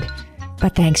adulthood.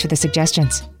 But thanks for the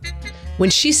suggestions. When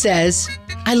she says,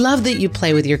 I love that you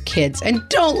play with your kids and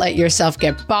don't let yourself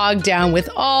get bogged down with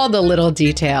all the little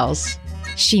details.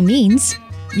 She means,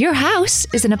 your house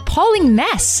is an appalling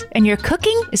mess and your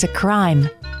cooking is a crime.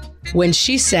 When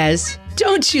she says,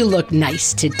 don't you look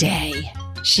nice today?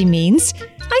 She means,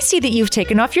 I see that you've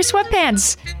taken off your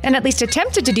sweatpants and at least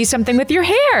attempted to do something with your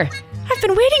hair. I've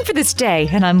been waiting for this day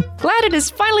and I'm glad it has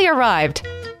finally arrived.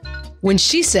 When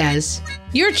she says,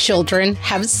 your children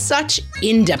have such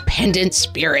independent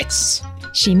spirits.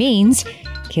 She means,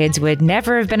 kids would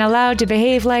never have been allowed to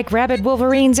behave like rabid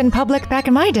wolverines in public back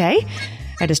in my day.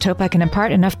 I just hope I can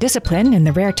impart enough discipline in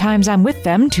the rare times I'm with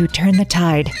them to turn the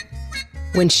tide.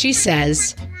 When she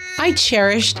says, I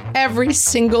cherished every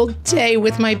single day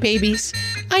with my babies.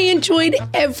 I enjoyed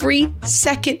every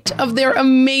second of their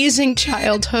amazing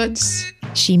childhoods.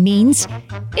 She means,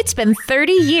 it's been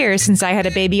 30 years since I had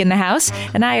a baby in the house,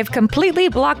 and I have completely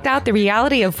blocked out the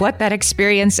reality of what that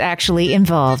experience actually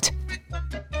involved.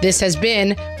 This has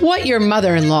been What Your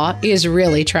Mother-in-Law is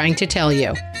Really Trying to Tell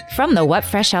You. From the What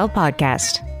Fresh Hell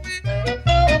podcast.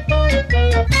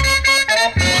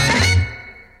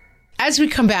 As we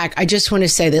come back, I just want to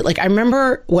say that, I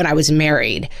remember when I was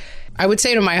married, I would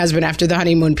say to my husband after the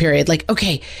honeymoon period,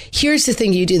 okay, here's the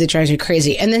thing you do that drives me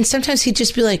crazy. And then sometimes he'd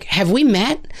just be like, have we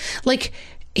met?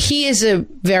 He is a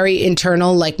very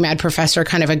internal, mad professor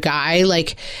kind of a guy.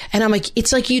 And I'm like,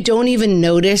 it's like you don't even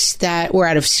notice that we're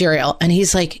out of cereal. And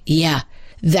he's like, yeah,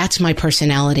 that's my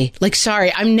personality.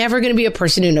 Sorry, I'm never going to be a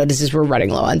person who notices we're running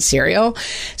low on cereal.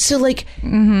 So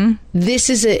this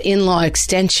is an in-law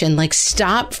extension.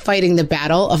 Stop fighting the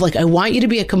battle of I want you to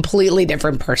be a completely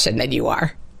different person than you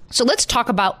are. So let's talk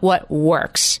about what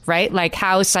works, right?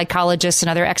 How psychologists and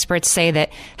other experts say that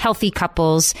healthy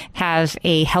couples have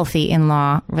a healthy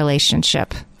in-law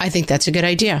relationship. I think that's a good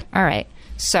idea. All right.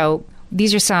 So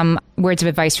these are some words of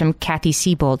advice from Kathy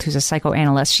Siebold, who's a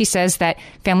psychoanalyst. She says that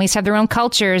families have their own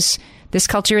cultures. This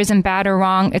culture isn't bad or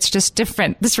wrong. It's just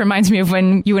different. This reminds me of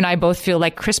when you and I both feel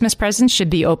like Christmas presents should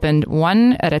be opened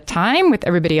one at a time with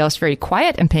everybody else very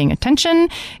quiet and paying attention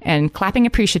and clapping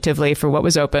appreciatively for what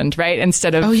was opened, right?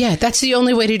 Instead of... Oh, yeah. That's the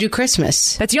only way to do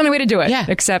Christmas. That's the only way to do it. Yeah.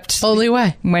 Except... Only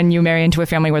way. When you marry into a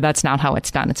family where that's not how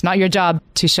it's done. It's not your job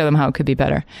to show them how it could be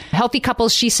better. Healthy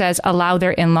couples, she says, allow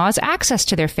their in-laws access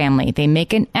to their family. They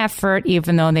make an effort,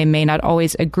 even though they may not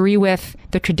always agree with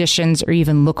the traditions or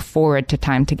even look forward to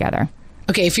time together.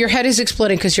 Okay, if your head is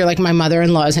exploding because you're like, my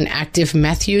mother-in-law is an active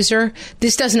meth user,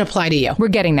 this doesn't apply to you. We're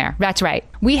getting there. That's right.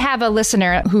 We have a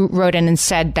listener who wrote in and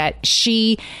said that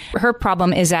her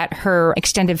problem is that her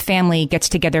extended family gets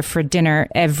together for dinner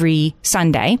every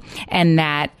Sunday and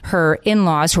that her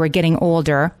in-laws, who are getting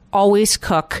older, always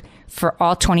cook for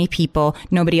all 20 people.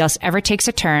 Nobody else ever takes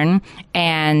a turn.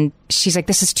 And she's like,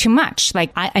 this is too much.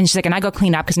 And she's like, and I go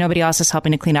clean up because nobody else is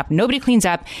helping to clean up. Nobody cleans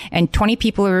up and 20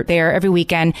 people are there every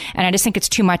weekend. And I just think it's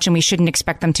too much and we shouldn't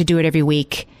expect them to do it every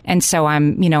week. And so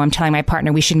I'm telling my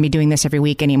partner we shouldn't be doing this every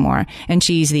week anymore. And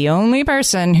she's the only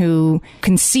person who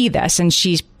can see this. And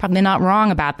she's probably not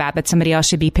wrong about that somebody else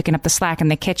should be picking up the slack in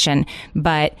the kitchen.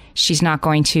 But she's not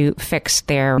going to fix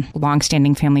their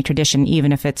longstanding family tradition,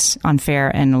 even if it's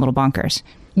unfair and a little bonkers.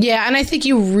 Yeah, and I think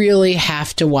you really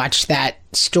have to watch that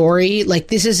story. Like,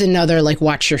 this is another, like,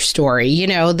 watch your story,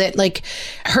 that, like,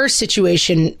 her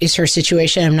situation is her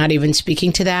situation. I'm not even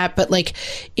speaking to that. But, like,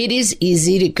 it is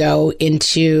easy to go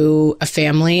into a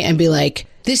family and be like,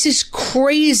 this is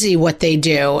crazy what they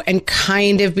do, and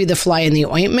kind of be the fly in the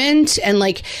ointment. And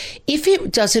like, if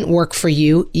it doesn't work for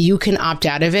you, you can opt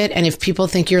out of it. And if people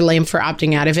think you're lame for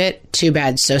opting out of it, too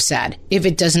bad, so sad, if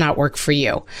it does not work for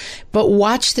you. But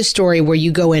watch the story where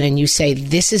you go in and you say,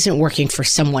 this isn't working for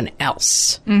someone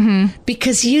else. Mm-hmm.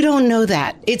 Because you don't know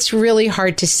that. It's really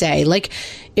hard to say. Like,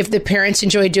 if the parents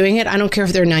enjoy doing it, I don't care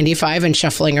if they're 95 and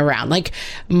shuffling around. Like,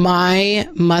 my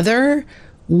mother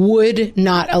would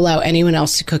not allow anyone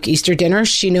else to cook Easter dinner.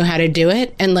 She knew how to do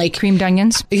it. And like creamed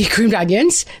onions.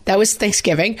 That was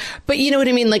Thanksgiving. But you know what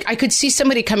I mean? Like, I could see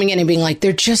somebody coming in and being like,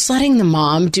 they're just letting the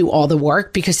mom do all the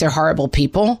work because they're horrible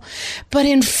people. But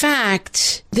in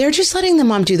fact, they're just letting the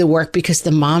mom do the work because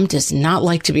the mom does not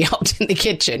like to be helped in the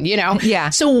kitchen,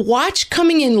 Yeah. So watch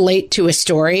coming in late to a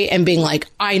story and being like,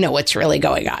 I know what's really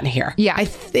going on here. Yeah. I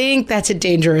think that's a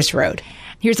dangerous road.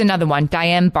 Here's another one.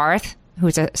 Diane Barth,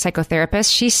 who's a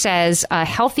psychotherapist, she says a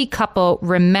healthy couple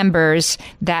remembers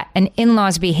that an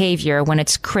in-law's behavior, when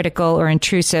it's critical or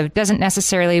intrusive, doesn't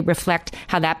necessarily reflect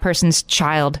how that person's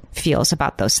child feels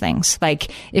about those things.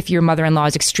 Like, if your mother-in-law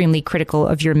is extremely critical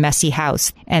of your messy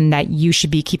house and that you should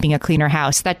be keeping a cleaner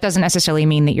house, that doesn't necessarily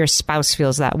mean that your spouse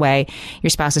feels that way. Your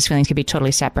spouse's feelings could be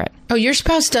totally separate. Oh, your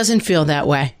spouse doesn't feel that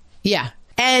way. Yeah.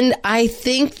 And I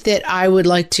think that I would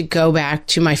like to go back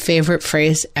to my favorite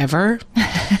phrase ever.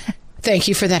 Thank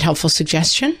you for that helpful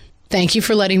suggestion. Thank you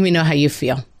for letting me know how you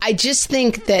feel. I just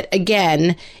think that,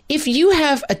 again, if you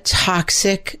have a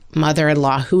toxic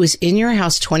mother-in-law who is in your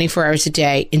house 24 hours a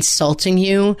day, insulting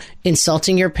you,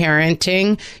 insulting your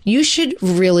parenting, you should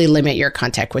really limit your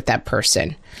contact with that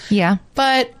person. Yeah.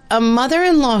 But a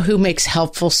mother-in-law who makes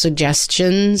helpful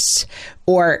suggestions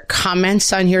or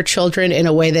comments on your children in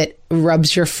a way that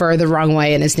rubs your fur the wrong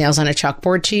way and is nails on a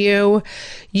chalkboard to you,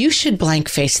 you should blank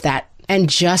face that and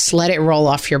just let it roll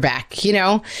off your back.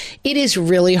 It is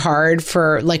really hard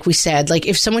for, like we said, like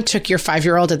if someone took your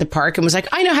 5-year-old at the park and was like,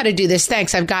 I know how to do this,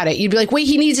 thanks, I've got it. You'd be like, wait,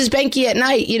 he needs his Banky at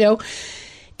night.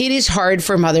 It is hard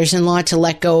for mothers-in-law to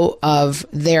let go of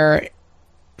their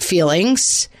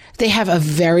feelings. They have a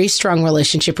very strong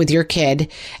relationship with your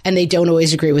kid, and they don't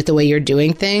always agree with the way you're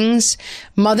doing things.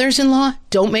 Mothers-in-law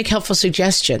don't make helpful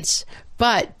suggestions,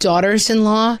 but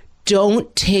daughters-in-law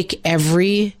don't take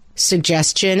every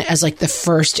suggestion as like the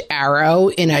first arrow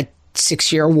in a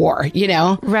 6-year war,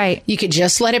 Right. You could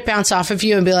just let it bounce off of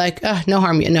you and be like, oh, no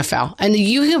harm, no foul. And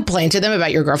you can complain to them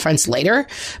about your girlfriends later,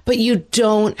 but you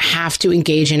don't have to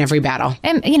engage in every battle.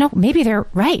 And, maybe they're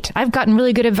right. I've gotten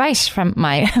really good advice from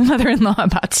my mother-in-law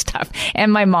about stuff.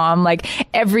 And my mom, like,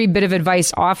 every bit of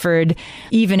advice offered,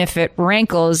 even if it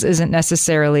rankles, isn't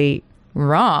necessarily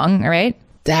wrong, right?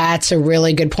 That's a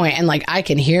really good point. And like, I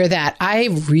can hear that. I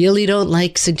really don't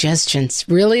like suggestions.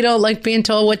 Really don't like being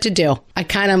told what to do. I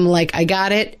kind of like, I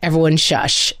got it. Everyone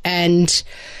shush. And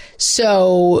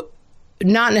so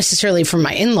not necessarily from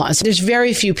my in-laws. There's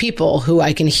very few people who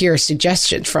I can hear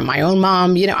suggestions from. My own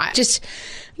mom, I just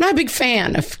not a big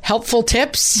fan of helpful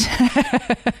tips.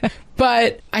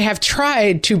 But I have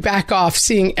tried to back off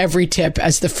seeing every tip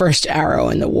as the first arrow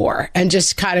in the war and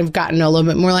just kind of gotten a little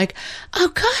bit more like, oh,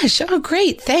 gosh, oh,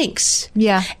 great, thanks.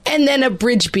 Yeah. And then a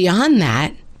bridge beyond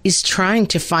that is trying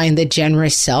to find the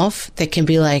generous self that can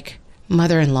be like,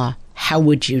 mother-in-law, how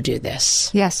would you do this?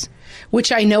 Yes.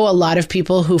 Which I know a lot of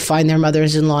people who find their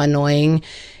mothers-in-law annoying.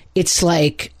 It's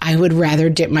like, I would rather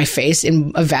dip my face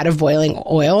in a vat of boiling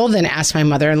oil than ask my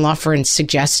mother-in-law for a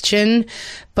suggestion.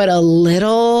 But a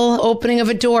little opening of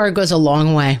a door goes a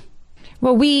long way.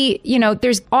 Well,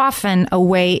 there's often a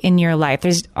way in your life.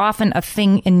 There's often a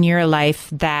thing in your life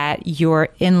that your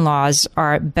in-laws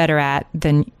are better at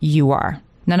than you are.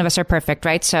 None of us are perfect,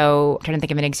 right? So I'm trying to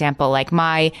think of an example. Like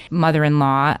my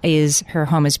mother-in-law her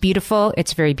home is beautiful.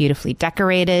 It's very beautifully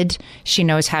decorated. She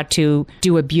knows how to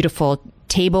do a beautiful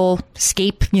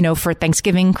tablescape, for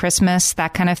Thanksgiving, Christmas,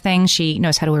 that kind of thing. She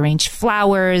knows how to arrange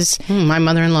flowers. My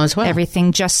mother-in-law as well.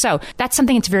 Everything just so. That's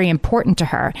something that's very important to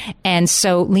her. And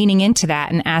so leaning into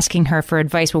that and asking her for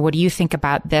advice, well, what do you think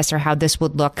about this or how this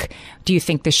would look? Do you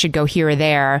think this should go here or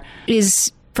there?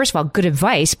 Is, first of all, good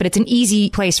advice, but it's an easy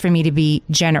place for me to be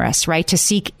generous, right? To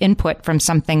seek input from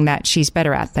something that she's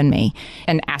better at than me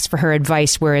and ask for her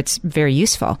advice where it's very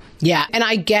useful. Yeah. And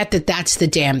I get that that's the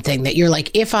damn thing, that you're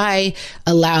like, if I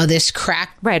allow this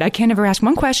crack. Right. I can't ever ask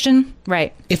one question.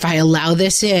 Right. If I allow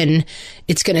this in,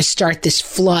 it's going to start this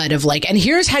flood of and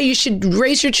here's how you should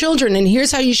raise your children and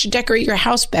here's how you should decorate your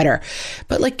house better.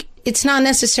 But it's not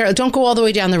necessarily, don't go all the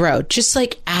way down the road. Just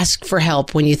ask for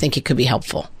help when you think it could be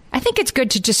helpful. I think it's good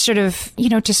to just sort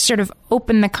of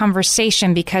open the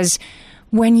conversation, because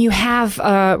when you have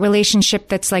a relationship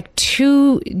that's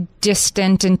too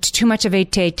distant and too much of a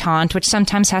détente, which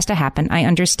sometimes has to happen, I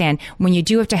understand. When you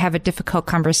do have to have a difficult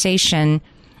conversation,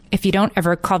 if you don't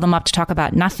ever call them up to talk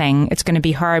about nothing, it's going to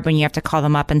be hard when you have to call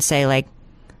them up and say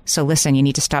so listen, you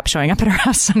need to stop showing up at our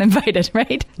house uninvited,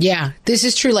 right? Yeah, this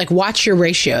is true. Watch your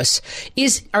ratios.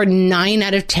 Are 9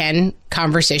 out of 10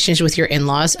 conversations with your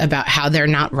in-laws about how they're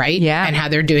not right and how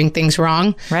they're doing things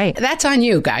wrong? Right. That's on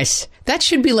you, guys. That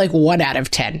should be 1 out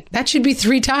of 10. That should be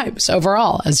 3 times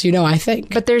overall, as you know, I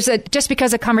think. But just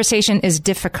because a conversation is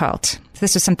difficult,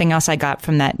 this is something else I got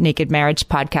from that Naked Marriage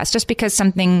podcast. Just because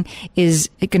something is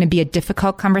going to be a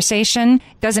difficult conversation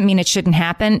doesn't mean it shouldn't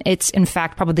happen. It's, in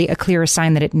fact, probably a clearer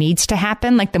sign that it needs to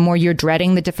happen. The more you're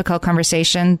dreading the difficult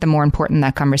conversation, the more important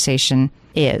that conversation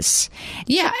is.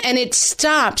 Yeah, and it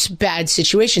stops bad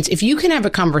situations. If you can have a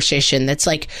conversation that's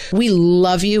we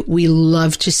love you, we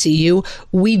love to see you,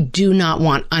 we do not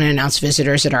want unannounced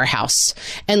visitors at our house.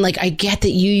 And I get that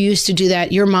you used to do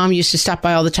that. Your mom used to stop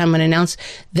by all the time unannounced.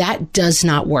 That does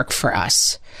not work for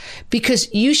us.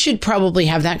 Because you should probably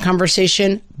have that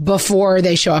conversation before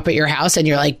they show up at your house and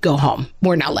you're go home.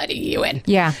 We're not letting you in.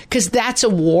 Yeah. Because that's a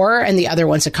war and the other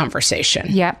one's a conversation.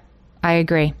 Yep, I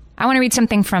agree. I want to read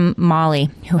something from Molly,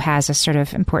 who has a sort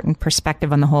of important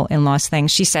perspective on the whole in-laws thing.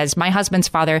 She says, my husband's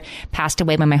father passed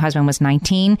away when my husband was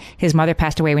 19. His mother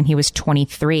passed away when he was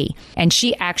 23. And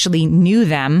she actually knew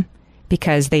them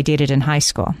because they dated in high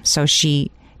school. So she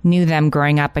knew them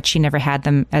growing up, but she never had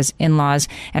them as in-laws,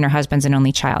 and her husband's an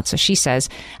only child. So she says,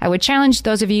 I would challenge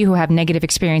those of you who have negative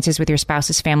experiences with your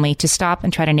spouse's family to stop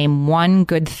and try to name one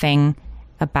good thing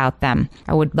about them.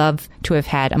 I would love to have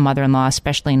had a mother-in-law,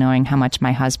 especially knowing how much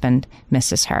my husband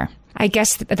misses her. I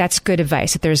guess that's good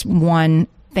advice, that there's one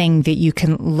thing that you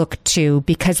can look to,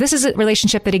 because this is a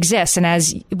relationship that exists. And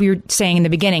as we were saying in the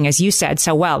beginning, as you said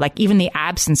so well, even the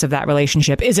absence of that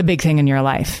relationship is a big thing in your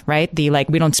life, right?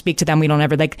 We don't speak to them. We don't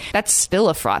ever that's still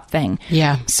a fraught thing.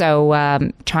 Yeah.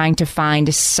 So trying to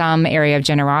find some area of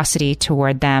generosity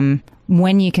toward them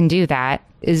when you can do that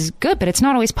is good, but it's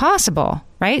not always possible,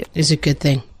 right? Is a good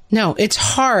thing. No, it's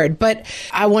hard. But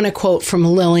I want to quote from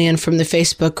Lillian from the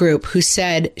Facebook group, who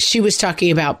said she was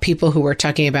talking about people who were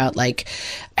talking about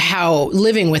how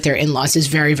living with their in-laws is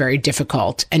very, very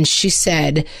difficult. And she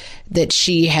said that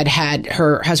she had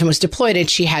her husband was deployed and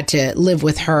she had to live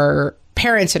with her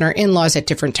parents and her in-laws at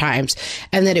different times,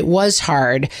 and that it was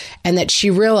hard, and that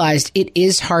she realized it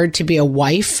is hard to be a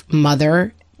wife,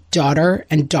 mother, daughter,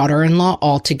 and daughter-in-law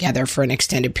all together for an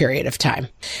extended period of time.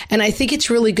 And I think it's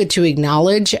really good to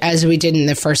acknowledge, as we did in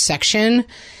the first section,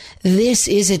 this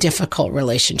is a difficult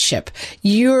relationship.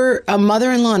 A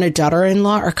mother-in-law and a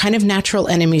daughter-in-law are kind of natural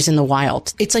enemies in the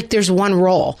wild. It's there's one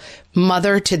role,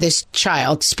 mother to this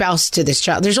child, spouse to this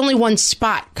child. There's only one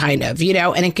spot, kind of,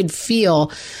 and it could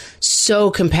feel so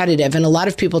competitive. And a lot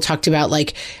of people talked about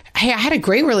hey, I had a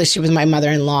great relationship with my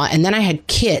mother-in-law, and then I had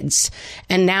kids,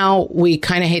 and now we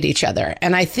kind of hate each other.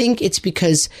 And I think it's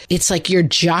because it's you're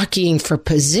jockeying for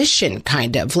position,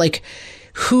 kind of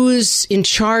who's in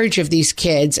charge of these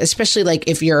kids, especially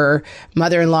if your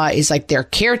mother-in-law is their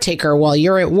caretaker while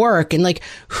you're at work, and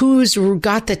who's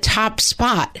got the top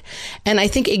spot. And I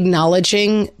think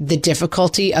acknowledging the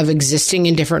difficulty of existing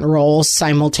in different roles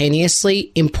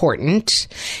simultaneously important,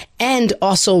 and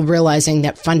also realizing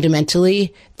that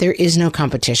fundamentally there is no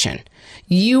competition.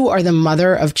 You are the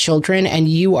mother of children and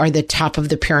you are the top of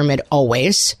the pyramid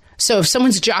always. So if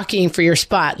someone's jockeying for your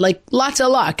spot, lots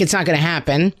of luck, it's not going to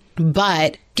happen.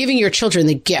 But giving your children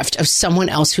the gift of someone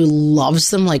else who loves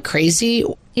them like crazy.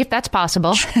 If that's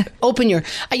possible. Open your...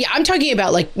 I'm talking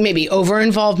about maybe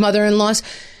over-involved mother-in-laws.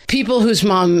 People whose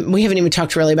mom... We haven't even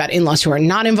talked really about in-laws who are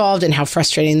not involved and how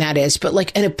frustrating that is. But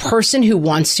and a person who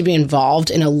wants to be involved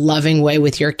in a loving way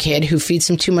with your kid who feeds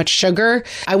them too much sugar,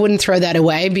 I wouldn't throw that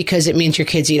away, because it means your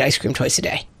kids eat ice cream twice a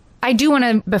day. I do want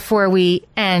to, before we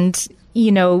end,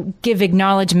 give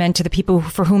acknowledgement to the people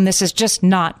for whom this is just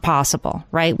not possible,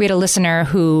 right? We had a listener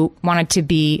who wanted to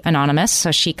be anonymous,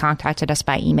 so she contacted us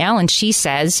by email, and she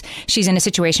says she's in a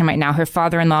situation right now. Her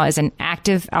father-in-law is an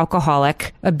active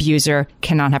alcoholic abuser,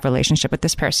 cannot have a relationship with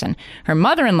this person. Her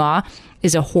mother-in-law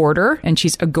is a hoarder, and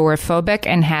she's agoraphobic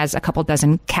and has a couple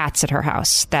dozen cats at her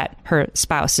house that her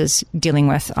spouse is dealing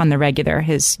with on the regular,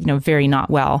 his, very not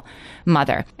well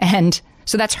mother. And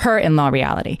so that's her in-law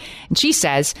reality. And she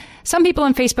says, some people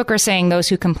on Facebook are saying those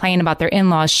who complain about their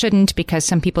in-laws shouldn't because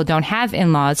some people don't have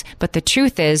in-laws. But the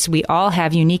truth is we all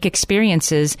have unique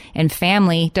experiences, and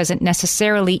family doesn't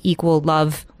necessarily equal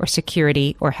love or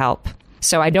security or help.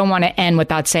 So I don't want to end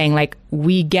without saying,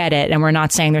 we get it. And we're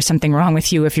not saying there's something wrong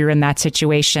with you if you're in that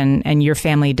situation and your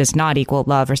family does not equal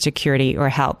love or security or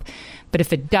help. But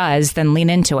if it does, then lean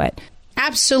into it.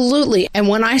 Absolutely. And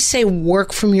when I say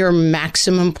work from your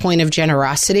maximum point of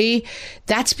generosity,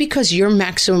 that's because your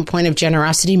maximum point of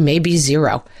generosity may be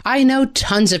 0. I know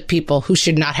tons of people who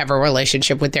should not have a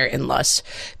relationship with their in-laws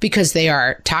because they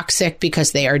are toxic,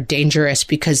 because they are dangerous,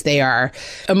 because they are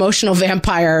emotional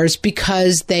vampires,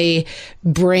 because they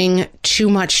bring too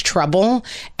much trouble.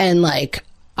 And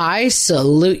I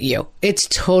salute you. It's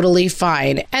totally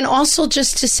fine. And also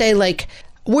just to say,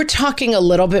 we're talking a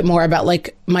little bit more about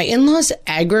my in-laws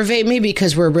aggravate me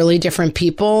because we're really different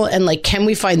people. And can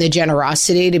we find the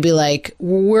generosity to be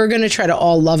we're going to try to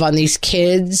all love on these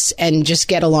kids and just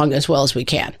get along as well as we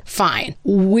can. Fine.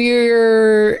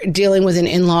 We're dealing with an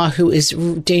in-law who is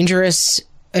dangerous,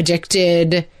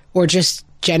 addicted, or just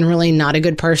generally not a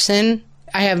good person.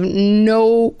 I have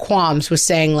no qualms with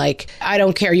saying, I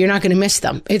don't care. You're not going to miss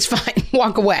them. It's fine.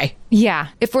 Walk away. Yeah.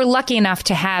 If we're lucky enough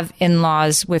to have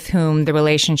in-laws with whom the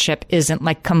relationship isn't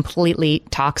completely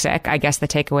toxic, I guess the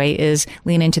takeaway is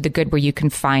lean into the good where you can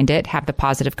find it, have the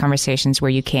positive conversations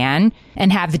where you can,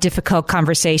 and have the difficult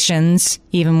conversations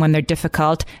even when they're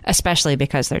difficult, especially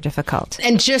because they're difficult.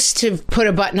 And just to put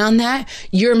a button on that,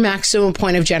 your maximum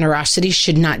point of generosity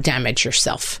should not damage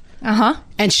yourself.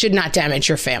 And should not damage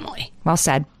your family. Well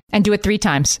said. And do it 3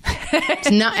 times.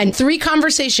 And 3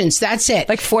 conversations. That's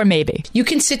it. 4 maybe. You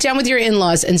can sit down with your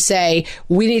in-laws and say,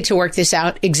 we need to work this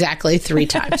out exactly 3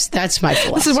 times. That's my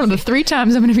philosophy. This is one of the 3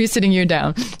 times I'm going to be sitting you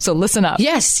down. So listen up.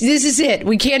 Yes, this is it.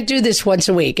 We can't do this once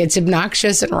a week. It's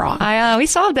obnoxious and wrong. We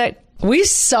solved it. We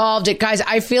solved it, guys.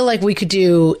 I feel like we could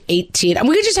do 18. And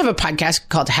we could just have a podcast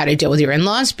called How to Deal with Your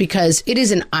In-Laws because it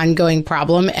is an ongoing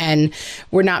problem and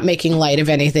we're not making light of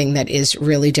anything that is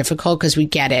really difficult because we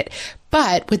get it.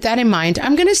 But with that in mind,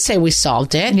 I'm going to say we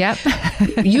solved it. Yep.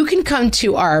 You can come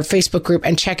to our Facebook group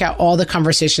and check out all the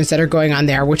conversations that are going on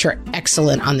there, which are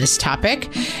excellent on this topic.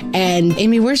 And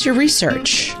Amy, where's your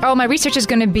research? Oh, my research is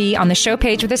going to be on the show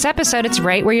page of this episode. It's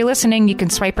right where you're listening. You can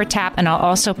swipe or tap, and I'll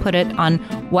also put it on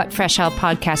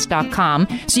whatfreshhellpodcast.com.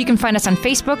 So you can find us on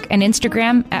Facebook and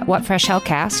Instagram at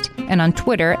whatfreshhellcast and on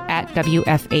Twitter at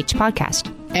WFH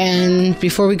Podcast. And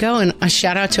before we go, a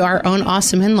shout out to our own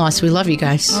awesome in-laws. We love you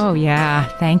guys. Oh, yeah.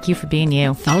 Thank you for being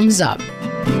you. Thumbs up.